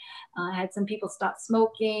 and had some people stop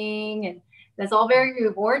smoking, and that's all very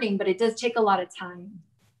rewarding, but it does take a lot of time.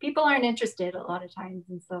 People aren't interested a lot of times,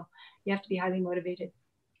 and so you have to be highly motivated.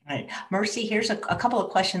 Right. Mercy, here's a couple of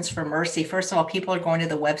questions for Mercy. First of all, people are going to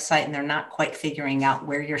the website and they're not quite figuring out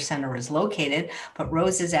where your center is located, but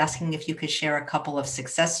Rose is asking if you could share a couple of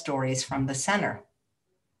success stories from the center.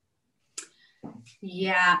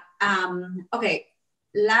 Yeah. Okay.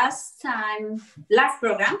 Last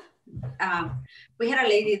program, we had a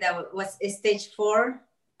lady that was stage 4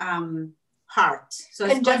 heart. So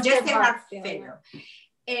it's congestive heart failure.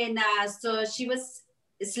 And so she was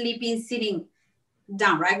sitting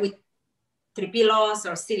down, right, with 3 pillows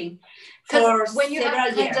or sitting for when you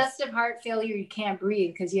have years. Congestive heart failure, you can't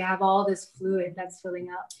breathe because you have all this fluid that's filling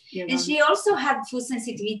up your lungs. And she also had food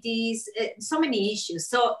sensitivities, so many issues.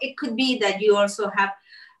 So it could be that you also have,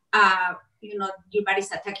 your body's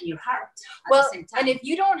attacking your heart at the same time. And if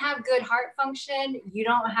you don't have good heart function, you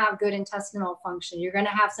don't have good intestinal function. You're going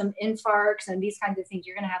to have some infarcts and these kinds of things.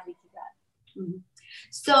 You're going to have leaky gut. Mm-hmm.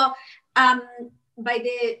 So by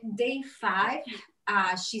the day 5,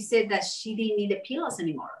 she said that she didn't need the pillows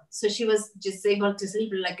anymore. So she was just able to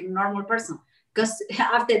sleep like a normal person, because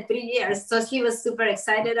after 3 years. So she was super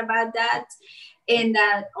excited about that. And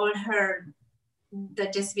that all her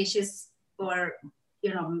digestive issues were,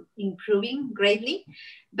 improving greatly.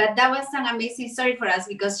 But that was an amazing story for us,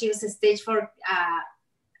 because she was a stage 4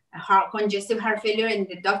 congestive heart failure. And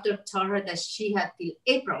the doctor told her that she had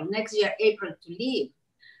till next year, April, to live.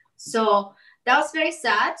 So that was very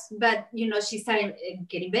sad, but she started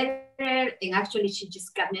getting better, and actually she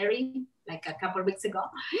just got married like a couple of weeks ago,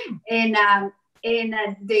 and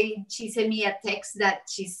she sent me a text that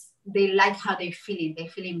they like how they're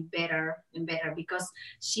feeling better and better, because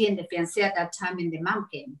she and the fiancé at that time and the mom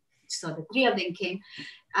came, so the 3 of them came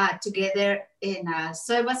together, and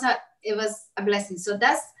so it was a blessing. So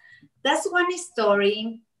that's one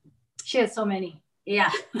story. She has so many.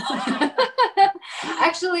 Yeah.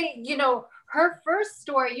 Actually, her first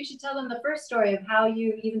story, you should tell them the first story of how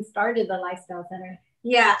you even started the Lifestyle Center.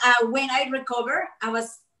 Yeah, when I recovered, I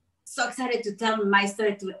was so excited to tell my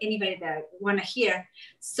story to anybody that want to hear.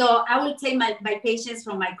 So I will take my patients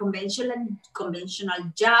from my conventional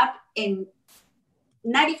job, and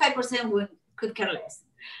 95% could care less.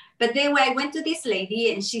 But then when I went to this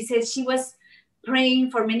lady, and she said she was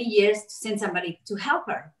praying for many years to send somebody to help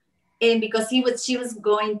her. And because she was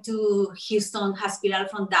going to Houston Hospital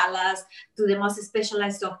from Dallas to the most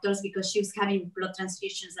specialized doctors, because she was having blood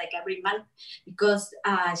transfusions like every month, because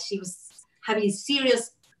she was having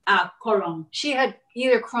serious colon. She had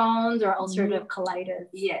either Crohn's or ulcerative colitis.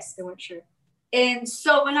 Yes. They weren't sure. And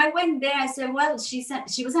so when I went there, I said, well, she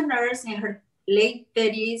was a nurse in her late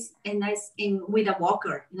 30s, and with a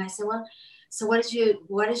walker. And I said, well, so what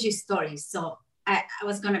is your story? So I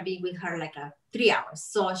was going to be with her like 3 hours.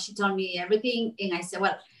 So she told me everything. And I said,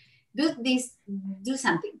 well, do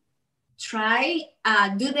something. Try,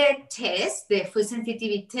 do the test, the food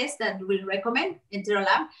sensitivity test that we'll recommend in the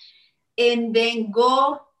lab. And then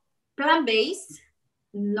go plant-based,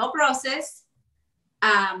 no processed,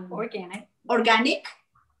 organic.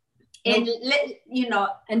 And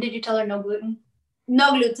And did you tell her no gluten?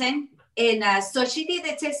 No gluten. And so she did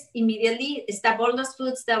the test immediately, stopped all those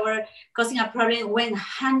foods that were causing a problem, went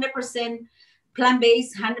 100%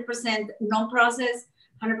 plant-based, 100% non-processed,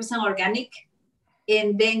 100% organic.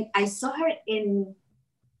 And then I saw her in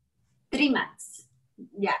 3 months.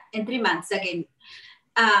 Yeah, in 3 months again.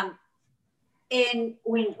 And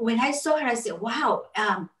when I saw her, I said, wow,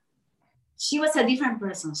 she was a different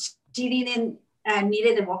person. She didn't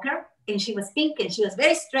needed a walker, and she was pink, and she was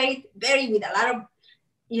very straight, very with a lot of,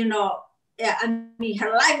 you know, I mean,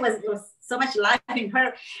 her life was so much life in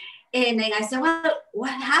her. And then I said, well, what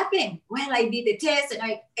happened? Well, I did the test and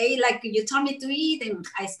I ate like you told me to eat, and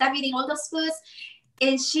I stopped eating all those foods.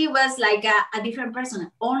 And she was like a different person.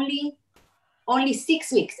 Only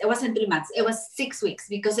 6 weeks. It wasn't 3 months. It was 6 weeks,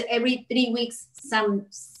 because every 3 weeks, some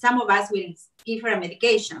of us will give her a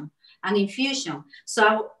medication, an infusion.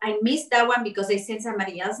 So I missed that one because I sent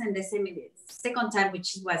somebody else, and they sent me the second time,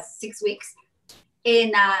 which was 6 weeks.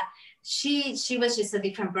 And she was just a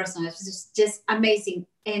different person. It was just amazing.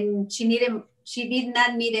 And she did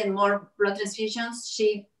not need more blood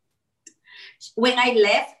transfusions. When I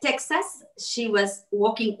left Texas, she was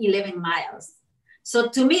walking 11 miles. So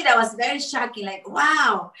to me, that was very shocking. Like,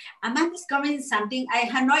 wow, am I discovering something? I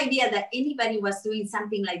had no idea that anybody was doing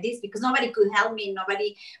something like this, because nobody could help me.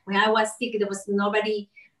 Nobody, when I was sick, there was nobody,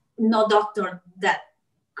 no doctor that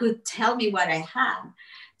could tell me what I had.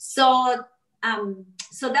 So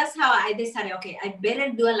that's how I decided, okay, I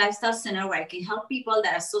better do a lifestyle center where I can help people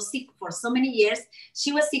that are so sick for so many years.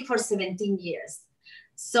 She was sick for 17 years.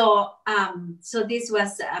 So this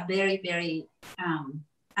was a very, very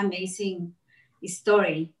amazing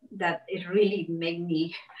story that it really made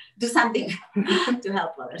me do something to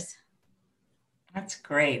help others. That's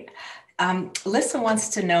great. Lisa wants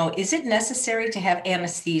to know, is it necessary to have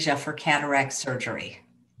anesthesia for cataract surgery?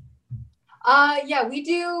 Yeah, we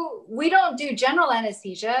do. We don't do general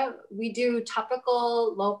anesthesia. We do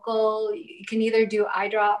topical, local. You can either do eye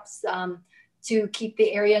drops to keep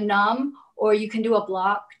the area numb, or you can do a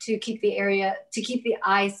block to keep the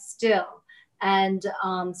eye still. And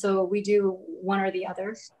so we do one or the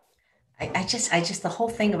other. I just, the whole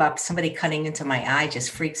thing about somebody cutting into my eye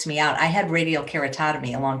just freaks me out. I had radial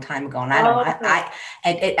keratotomy a long time ago, and I don't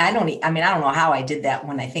know how I did that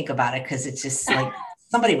when I think about it, because it's just like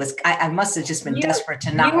somebody was, I must have just been desperate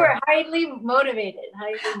to not. You were highly motivated.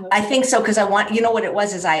 I think so, because you know what it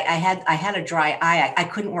was, is I had a dry eye. I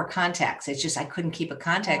couldn't wear contacts. It's just, I couldn't keep a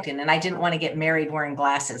contact in, and I didn't want to get married wearing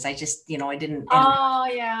glasses. I just, I didn't. Oh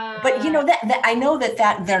yeah. But that I know that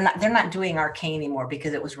they're not doing RK anymore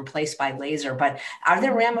because it was replaced by laser. But are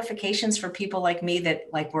there ramifications for people like me that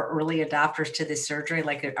like were early adopters to this surgery?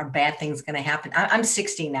 Like, are bad things going to happen? I'm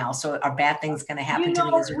 60 now, so are bad things going to happen to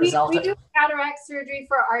me as a result? We do cataract surgery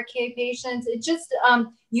for RK patients. It just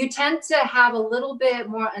you tend to have a little bit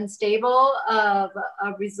more unstable of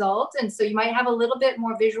a result, and so you might have a little bit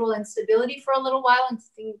more visual instability for a little while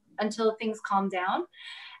until things calm down.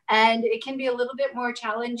 And it can be a little bit more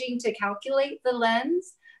challenging to calculate the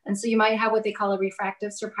lens. And so you might have what they call a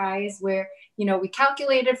refractive surprise, where, we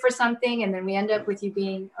calculated for something and then we end up with you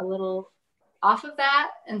being a little off of that.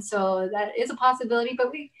 And so that is a possibility,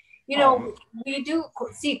 but we do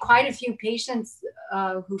see quite a few patients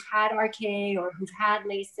who've had RK or who've had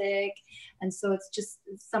LASIK. And so it's just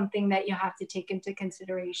something that you have to take into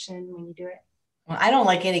consideration when you do it. Well, I don't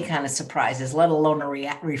like any kind of surprises, let alone a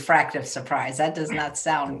refractive surprise. That does not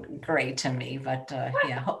sound great to me, but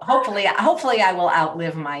yeah, hopefully I will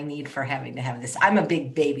outlive my need for having to have this. I'm a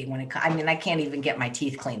big baby when it comes. I mean, I can't even get my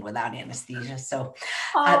teeth cleaned without anesthesia. So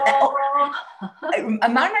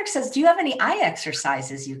Monarch says, do you have any eye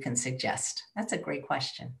exercises you can suggest? That's a great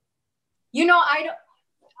question. I don't,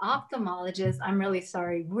 ophthalmologists, I'm really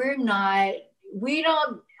sorry. I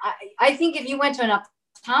think if you went to an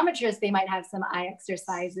optometrist, they might have some eye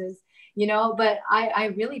exercises, but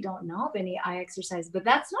I really don't know of any eye exercise, but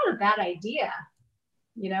that's not a bad idea.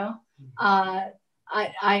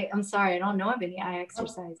 I'm sorry, I don't know of any eye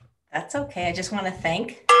exercise. That's okay. I just want to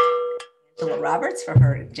thank Angela Roberts for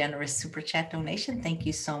her generous super chat donation. Thank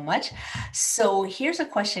you so much. So here's a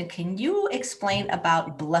question. Can you explain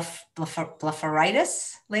about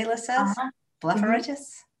blepharitis? Layla says. Blepharitis?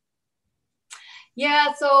 Mm-hmm.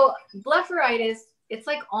 Yeah, so blepharitis, it's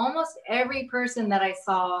like almost every person that I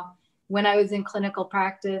saw when I was in clinical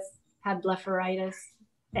practice had blepharitis.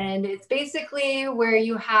 And it's basically where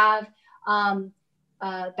you have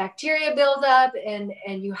bacteria buildup and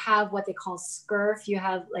you have what they call scurf. You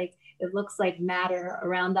have it looks like matter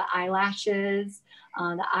around the eyelashes,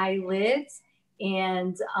 the eyelids.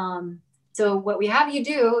 And so what we have you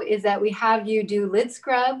do is that we have you do lid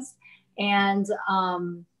scrubs, and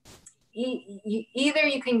either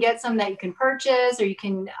you can get some that you can purchase, or you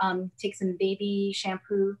can take some baby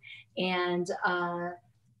shampoo and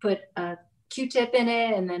put a Q-tip in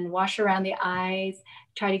it and then wash around the eyes,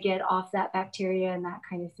 try to get off that bacteria and that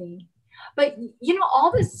kind of thing. But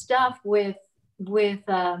all this stuff with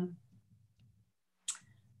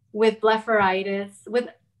with blepharitis, with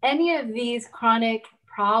any of these chronic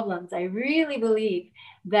problems, I really believe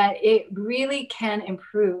that it really can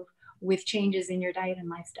improve with changes in your diet and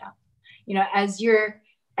lifestyle. You know, as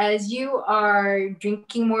you are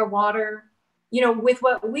drinking more water, you know, with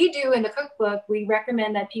what we do in the cookbook, we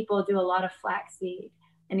recommend that people do a lot of flaxseed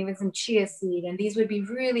and even some chia seed. And these would be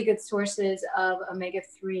really good sources of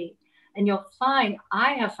omega-3. And you'll find,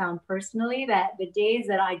 I have found personally that the days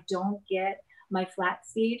that I don't get my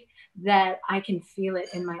flaxseed, that I can feel it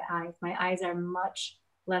in my eyes. My eyes are much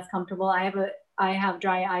less comfortable. I have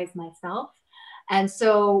dry eyes myself. And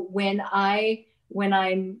so when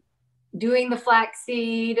I'm doing the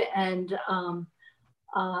flaxseed and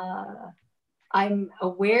I'm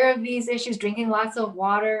aware of these issues, drinking lots of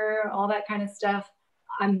water, all that kind of stuff,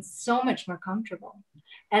 I'm so much more comfortable.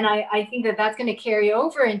 And I think that that's going to carry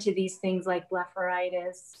over into these things like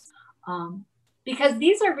blepharitis, because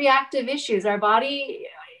these are reactive issues. Our body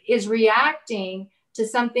is reacting to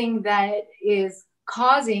something that is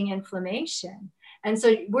causing inflammation. And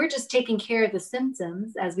so we're just taking care of the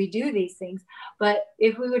symptoms as we do these things. But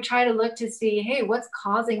if we would try to look to see, hey, what's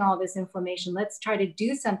causing all this inflammation? Let's try to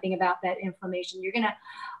do something about that inflammation. You're going to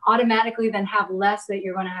automatically then have less that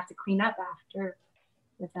you're going to have to clean up after,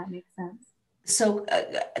 if that makes sense. So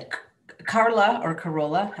Carla or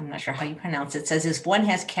Carola, I'm not sure how you pronounce it, says if one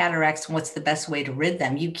has cataracts, what's the best way to rid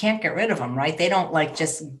them? You can't get rid of them, right? They don't like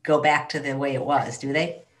just go back to the way it was, do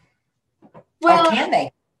they? Well, or can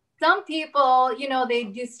they? Some people, you know, they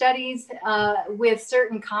do studies with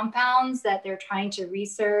certain compounds that they're trying to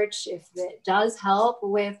research if it does help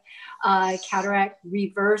with cataract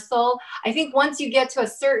reversal. I think once you get to a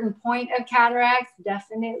certain point of cataracts,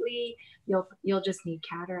 definitely you'll just need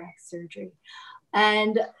cataract surgery.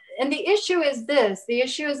 And the issue is this, the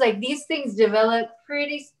issue is like these things develop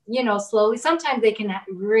pretty, you know, slowly. Sometimes they can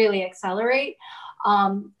really accelerate.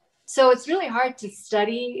 So it's really hard to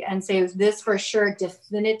study and say, is this for sure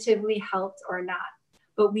definitively helped or not?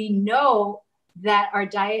 But we know that our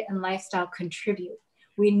diet and lifestyle contribute.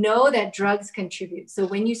 We know that drugs contribute. So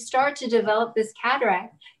when you start to develop this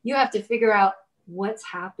cataract, you have to figure out what's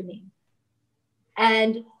happening.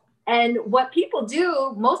 And what people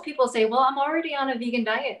do, most people say, well, I'm already on a vegan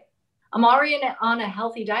diet. I'm already on a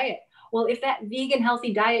healthy diet. Well, if that vegan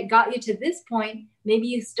healthy diet got you to this point, maybe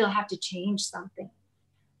you still have to change something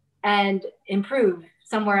and improve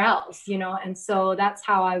somewhere else, you know? And so that's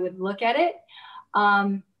how I would look at it.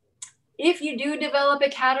 If you do develop a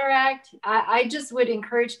cataract, I just would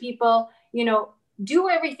encourage people, you know, do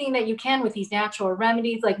everything that you can with these natural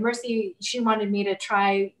remedies. Like Mercy, she wanted me to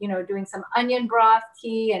try, you know, doing some onion broth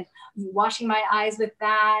tea and washing my eyes with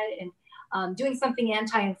that and doing something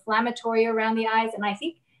anti-inflammatory around the eyes. And I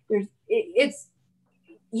think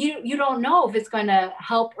you don't know if it's going to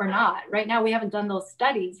help or not. Right now, we haven't done those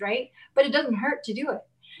studies, right? But it doesn't hurt to do it.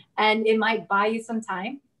 And it might buy you some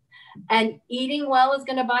time. And eating well is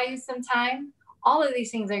going to buy you some time. All of these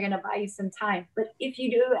things are going to buy you some time. But if you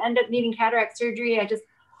do end up needing cataract surgery, I just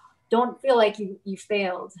don't feel like you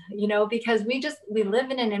failed, you know, because we live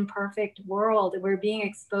in an imperfect world. We're being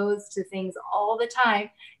exposed to things all the time.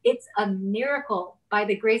 It's a miracle by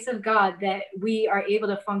the grace of God that we are able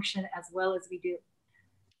to function as well as we do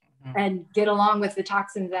and get along with the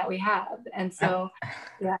toxins that we have. And so,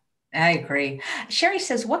 yeah. I agree. Sherry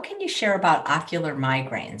says, what can you share about ocular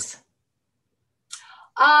migraines?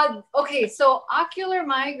 Okay, so ocular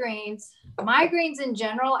migraines in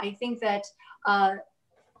general, I think that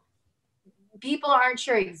people aren't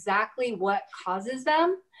sure exactly what causes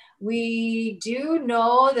them. We do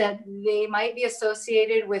know that they might be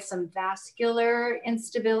associated with some vascular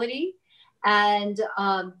instability, and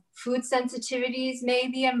food sensitivities may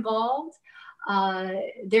be involved.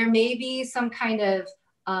 There may be some kind of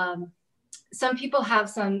some people have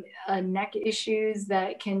some neck issues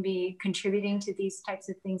that can be contributing to these types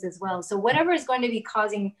of things as well. So whatever is going to be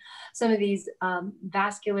causing some of these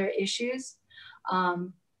vascular issues, I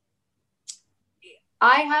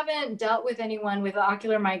haven't dealt with anyone with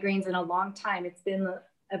ocular migraines in a long time. It's been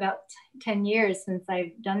about 10 years since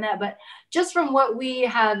I've done that. But just from what we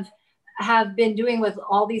have been doing with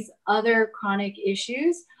all these other chronic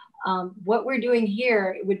issues, what we're doing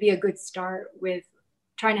here would be a good start with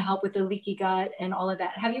trying to help with the leaky gut and all of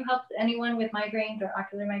that. Have you helped anyone with migraines or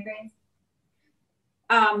ocular migraines?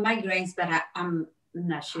 Migraines, but I'm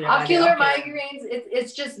not sure. Ocular migraines,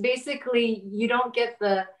 it's just basically you don't get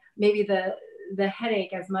maybe the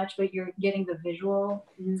headache as much, but you're getting the visual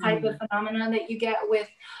type of phenomenon that you get with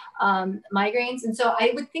migraines. And so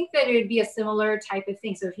I would think that it would be a similar type of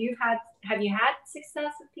thing. So if have you had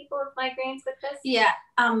success with people with migraines with this? Yeah.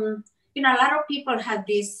 you know, a lot of people have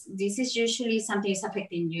this is usually something is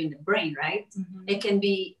affecting you in the brain, right? Mm-hmm. It can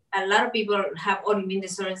be, a lot of people have autoimmune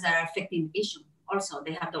disorders that are affecting vision. Also,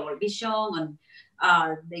 they have double vision, and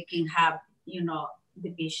they can have, you know, the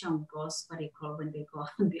vision goes, what they call when they go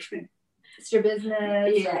on different. It's your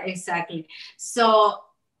business. Yeah, exactly. So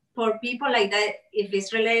for people like that, if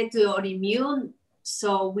it's related to autoimmune,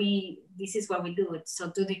 so this is what we do. So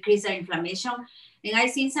to decrease their inflammation. And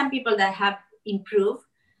I've seen some people that have improved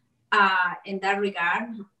in that regard.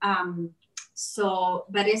 So,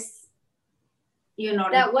 but it's, you know,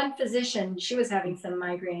 that one physician, she was having some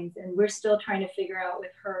migraines, and we're still trying to figure out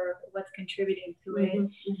with her what's contributing to it.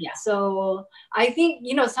 Mm-hmm. Yeah. So I think,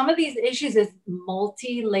 you know, some of these issues is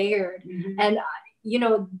multi-layered, Mm-hmm. and, you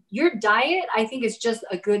know, your diet, I think, is just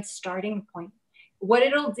a good starting point. What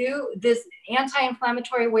it'll do, this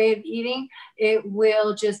anti-inflammatory way of eating, it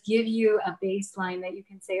will just give you a baseline that you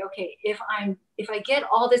can say, okay, if I get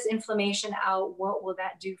all this inflammation out, what will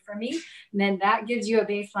that do for me? And then that gives you a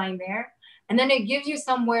baseline there. And then it gives you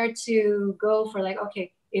somewhere to go for, like,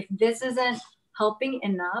 okay, if this isn't helping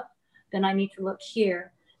enough, then I need to look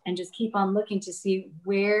here, and just keep on looking to see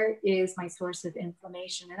where is my source of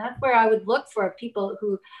inflammation. And that's where I would look for people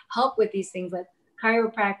who help with these things, like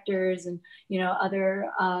chiropractors and, you know, other,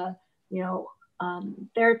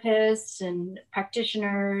 therapists and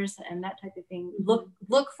practitioners and that type of thing.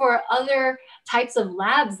 Look for other types of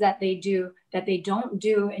labs that they do that they don't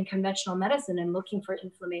do in conventional medicine, and looking for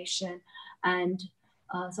inflammation. And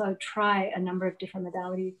so I would try a number of different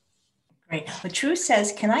modalities. Great. But Choe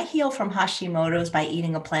says, can I heal from Hashimoto's by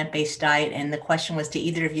eating a plant-based diet? And the question was, do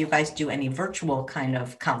either of you guys do any virtual kind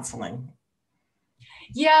of counseling?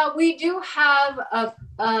 Yeah, we do have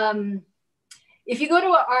if you go to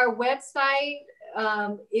our website,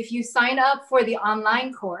 if you sign up for the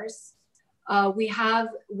online course, we have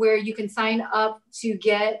where you can sign up to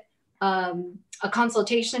get a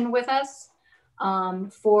consultation with us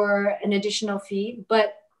for an additional fee.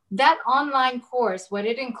 But that online course, what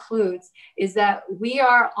it includes is that we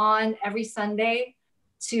are on every Sunday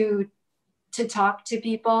to talk to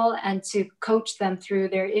people and to coach them through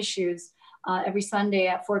their issues. Every Sunday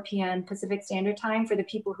at 4 p.m. Pacific Standard Time for the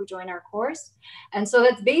people who join our course. And so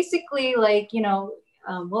that's basically like, you know,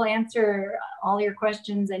 we'll answer all your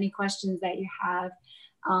questions, any questions that you have,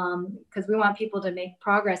 because we want people to make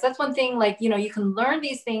progress. That's one thing, like, you know, you can learn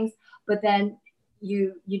these things, but then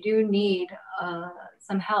you do need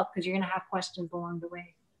some help, because you're going to have questions along the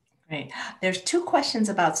way. Great. There's two questions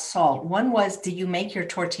about salt. One was, do you make your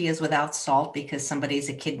tortillas without salt because somebody's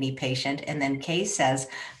a kidney patient? And then Kay says,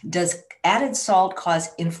 does added salt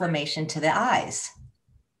cause inflammation to the eyes?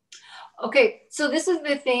 Okay, so this is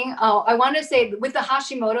the thing. I want to say, with the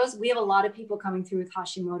Hashimoto's, we have a lot of people coming through with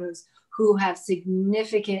Hashimoto's who have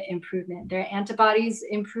significant improvement. Their antibodies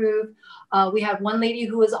improve. We had one lady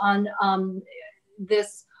who was on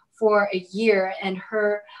this for a year, and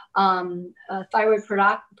her thyroid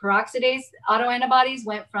peroxidase autoantibodies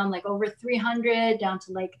went from like over 300 down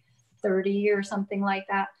to like 30 or something like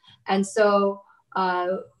that. And so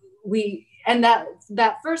that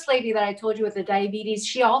first lady that I told you with the diabetes,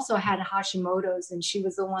 she also had Hashimoto's, and she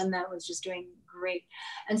was the one that was just doing great.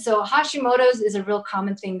 And so Hashimoto's is a real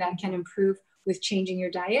common thing that can improve with changing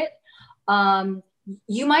your diet.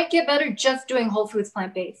 You might get better just doing whole foods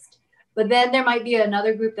plant-based. But then there might be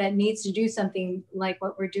another group that needs to do something like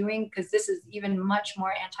what we're doing, because this is even much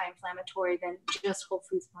more anti-inflammatory than just whole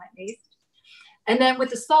foods plant-based. And then with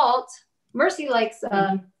the salt, Mercy likes,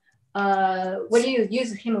 what do you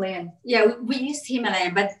use? Himalayan? Yeah, we use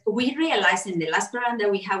Himalayan, but we realized in the last program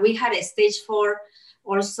that we had a stage 4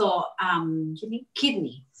 also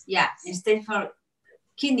kidney. Yeah, in stage 4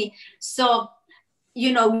 kidney. So,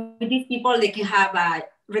 you know, with these people, they can have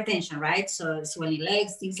retention, right? So swelling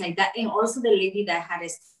legs, things like that. And also the lady that had a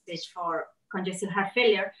stage 4 congestive heart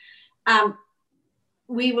failure,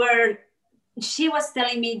 she was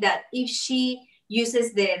telling me that if she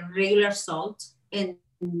uses the regular salt and,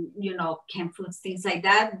 you know, canned foods, things like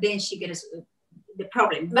that, then she gets the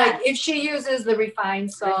problem. Like but if she uses the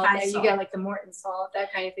refined salt, you get like the Morton salt,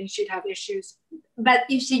 that kind of thing, she'd have issues. But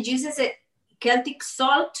if she uses a Celtic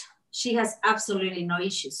salt, she has absolutely no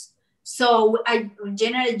issues. So I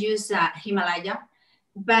generally use Himalaya,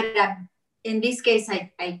 but in this case,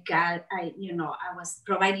 I was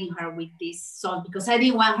providing her with this salt because I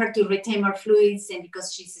didn't want her to retain more fluids, and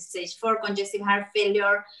because she's a stage 4 congestive heart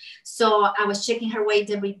failure. So I was checking her weight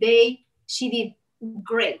every day. She did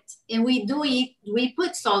great. And we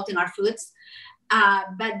put salt in our foods,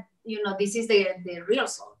 but you know, this is the real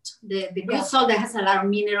salt, the good salt that has a lot of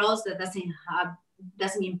minerals that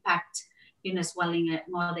doesn't impact swelling and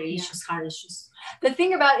other issues, heart issues. The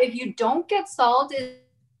thing about if you don't get salt is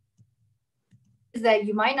that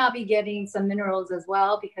you might not be getting some minerals as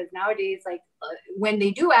well, because nowadays, like when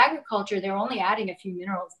they do agriculture, they're only adding a few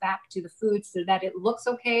minerals back to the food so that it looks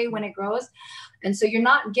okay when it grows. And so you're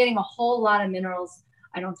not getting a whole lot of minerals,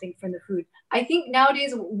 I don't think, from the food. I think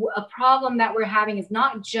nowadays a problem that we're having is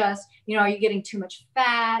not just, are you getting too much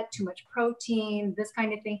fat, too much protein, this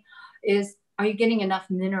kind of thing, is are you getting enough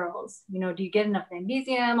minerals? Do you get enough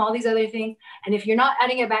magnesium, all these other things? And if you're not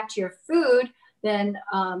adding it back to your food, then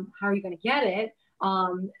how are you going to get it?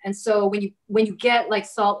 And so when you get like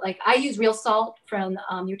salt, like I use real salt from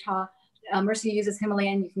Utah, Mercy uses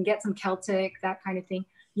Himalayan, you can get some Celtic, that kind of thing.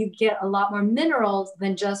 You get a lot more minerals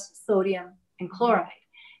than just sodium and chloride.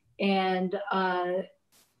 And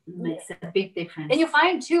makes a big difference. And you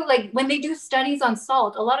find too, like when they do studies on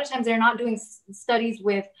salt, a lot of times they're not doing studies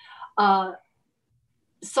with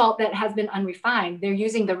salt that has been unrefined. They're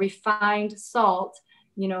using the refined salt,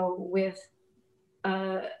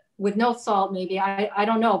 with no salt, maybe, I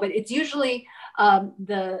don't know, but it's usually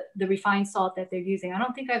the refined salt that they're using. I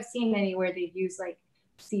don't think I've seen anywhere they've used like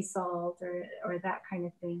sea salt or that kind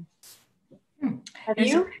of thing. Have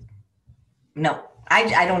you? No,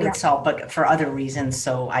 I don't eat salt, but for other reasons.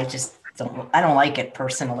 So I just I don't like it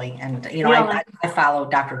personally. And, I follow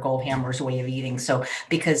Dr. Goldhammer's way of eating. So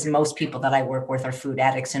because most people that I work with are food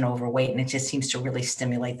addicts and overweight, and it just seems to really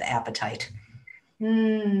stimulate the appetite.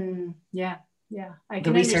 Yeah. Yeah.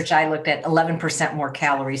 The research I looked at, 11% more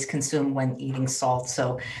calories consumed when eating salt.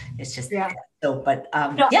 So it's just, but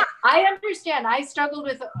I understand. I struggled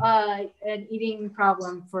with an eating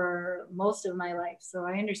problem for most of my life. So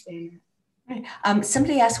I understand.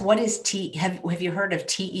 Somebody asked, what is have you heard of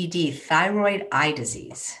TED, thyroid eye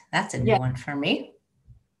disease? That's a new one for me.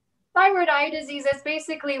 Thyroid eye disease is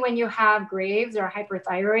basically when you have Graves or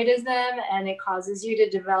hyperthyroidism, and it causes you to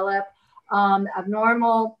develop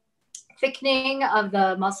abnormal thickening of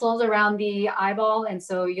the muscles around the eyeball. And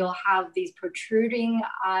so you'll have these protruding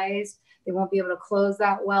eyes. They won't be able to close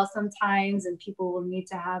that well sometimes, and people will need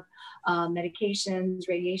to have medications,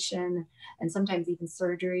 radiation, and sometimes even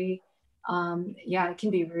surgery. It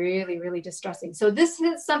can be really, really distressing. So this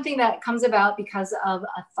is something that comes about because of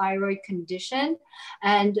a thyroid condition.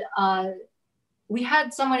 And we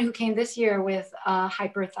had someone who came this year with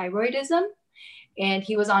hyperthyroidism, and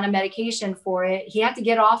he was on a medication for it. He had to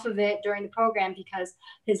get off of it during the program because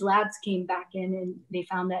his labs came back in and they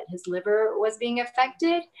found that his liver was being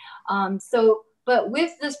affected. But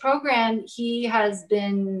with this program, he has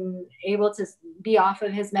been able to be off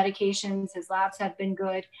of his medications. His labs have been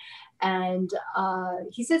good. And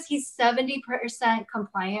he says he's 70%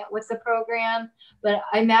 compliant with the program, but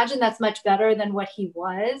I imagine that's much better than what he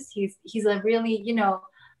was. He's a really,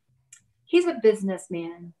 he's a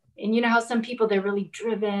businessman. And you know how some people, they're really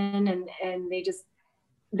driven and they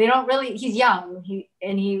don't really, he's young,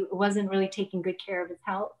 he wasn't really taking good care of his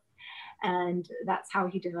health. And that's how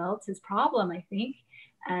he developed his problem, I think.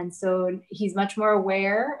 And so he's much more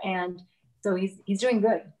aware, and so he's doing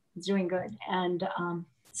good. He's doing good. And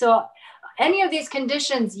so any of these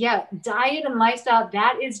conditions, diet and lifestyle,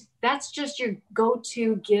 that's just your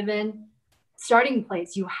go-to given starting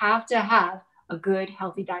place. You have to have a good,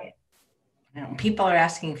 healthy diet. People are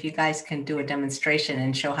asking if you guys can do a demonstration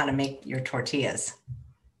and show how to make your tortillas.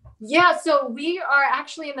 Yeah, so we are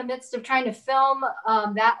actually in the midst of trying to film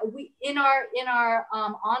that. We in our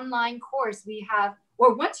online course we have,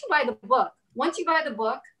 or once you buy the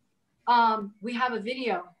book, we have a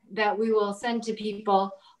video that we will send to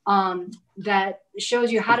people that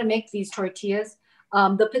shows you how to make these tortillas.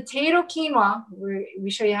 The potato quinoa,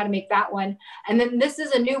 we show you how to make that one, and then this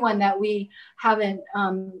is a new one that we haven't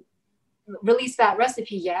released that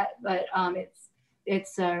recipe yet, but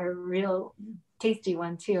it's a real tasty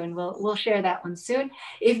one too, and we'll share that one soon.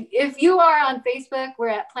 If you are on Facebook, we're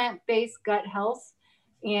at Plant-Based Gut Health,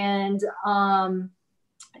 and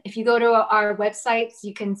if you go to our websites,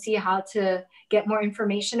 you can see how to get more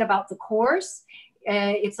information about the course.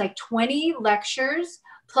 It's like 20 lectures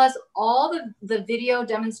plus all the video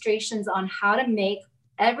demonstrations on how to make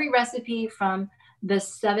every recipe from the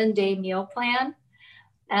 7-day meal plan.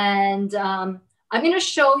 And I'm going to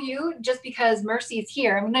show you, just because Mercy is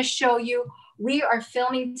here, I'm going to show you, we are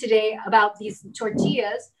filming today about these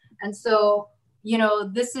tortillas. And so,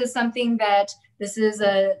 this is this is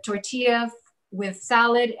a tortilla with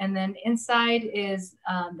salad, and then inside is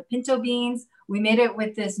the pinto beans. We made it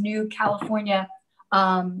with this new California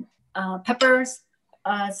peppers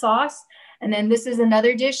sauce. And then this is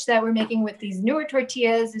another dish that we're making with these newer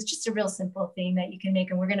tortillas. It's just a real simple thing that you can make.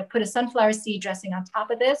 And we're going to put a sunflower seed dressing on top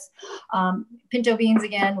of this. Pinto beans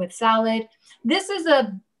again with salad. This is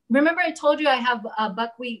remember I told you I have a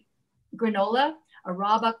buckwheat granola, a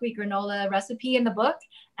raw buckwheat granola recipe in the book.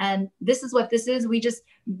 And this is what this is. We just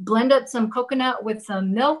blend up some coconut with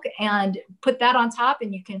some milk and put that on top.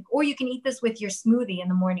 And you can eat this with your smoothie in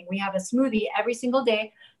the morning. We have a smoothie every single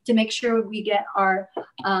day to make sure we get our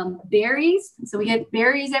berries. So we get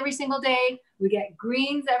berries every single day. We get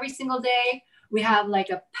greens every single day. We have like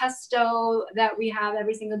a pesto that we have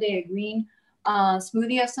every single day, a green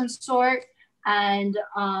smoothie of some sort. And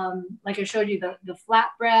like I showed you, the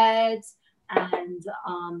flatbreads and,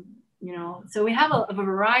 so we have a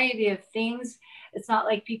variety of things. It's not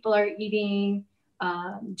like people are eating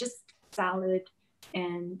just salad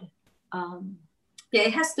and yeah,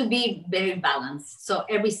 it has to be very balanced. So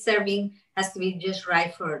every serving has to be just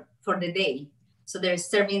right for the day. So there's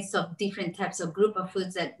servings of different types of group of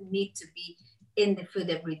foods that need to be in the food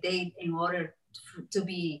every day in order to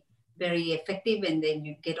be very effective, and then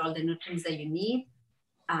you get all the nutrients that you need.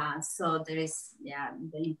 So there is,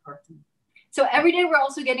 very important. So every day we're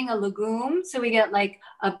also getting a legume. So we get like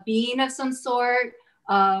a bean of some sort.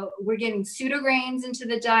 We're getting pseudograins into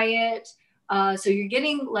the diet. So you're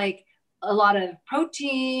getting like a lot of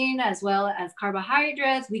protein as well as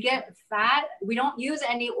carbohydrates. We get fat. We don't use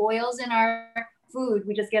any oils in our food.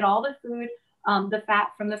 We just get all the food, the fat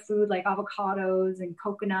from the food, like avocados and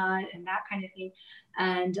coconut and that kind of thing.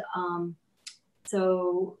 And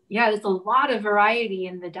so, yeah, there's a lot of variety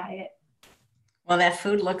in the diet. Well, that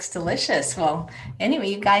food looks delicious. Well, anyway,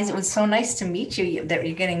 you guys, it was so nice to meet you. That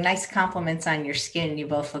you're getting nice compliments on your skin. You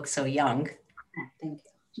both look so young. Thank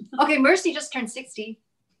you. Okay, Mercy just turned 60.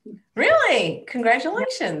 Really?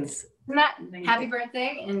 Congratulations. Isn't that happy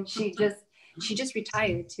birthday? And she just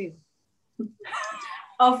retired too.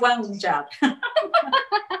 Of one job.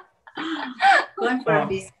 Going for a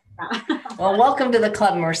business. Well, welcome to the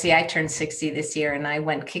club, Mercy. I turned 60 this year and I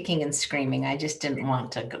went kicking and screaming. I just didn't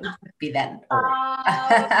want to be that old.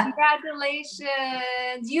 Oh,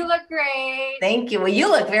 congratulations. You look great. Thank you. Well, you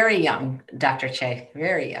look very young, Dr. Choe.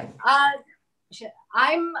 Very young.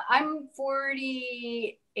 I'm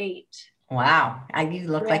 48. Wow. You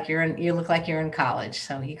look like you're in college.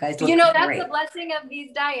 So you guys look that's great. the blessing of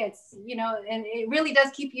these diets, and it really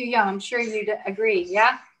does keep you young. I'm sure you'd agree.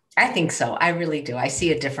 Yeah. I think so. I really do. I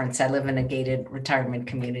see a difference. I live in a gated retirement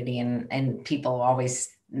community and people always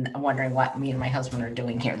wondering what me and my husband are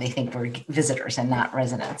doing here. They think we're visitors and not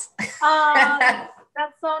residents.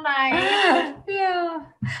 That's so nice. Yeah.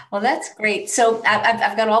 Well, that's great. So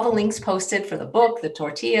I've got all the links posted for the book, the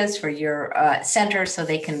tortillas, for your center, so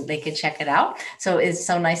they can check it out. So it's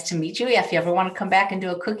so nice to meet you. If you ever want to come back and do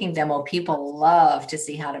a cooking demo, people love to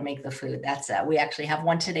see how to make the food. That's we actually have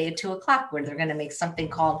one today at 2:00 where they're going to make something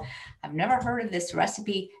called, I've never heard of this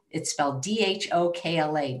recipe. It's spelled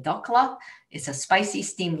DHOKLA, dokla. It's a spicy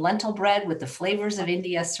steamed lentil bread with the flavors of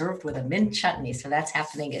India served with a mint chutney. So that's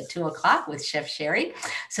happening at 2:00 with Chef Sherry.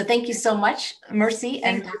 So thank you so much, Mercy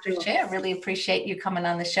and Dr. Choe. I really appreciate you coming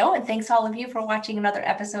on the show. And thanks all of you for watching another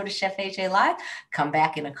episode of Chef AJ Live. Come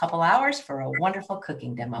back in a couple hours for a wonderful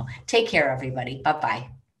cooking demo. Take care, everybody. Bye-bye.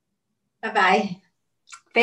 Bye-bye.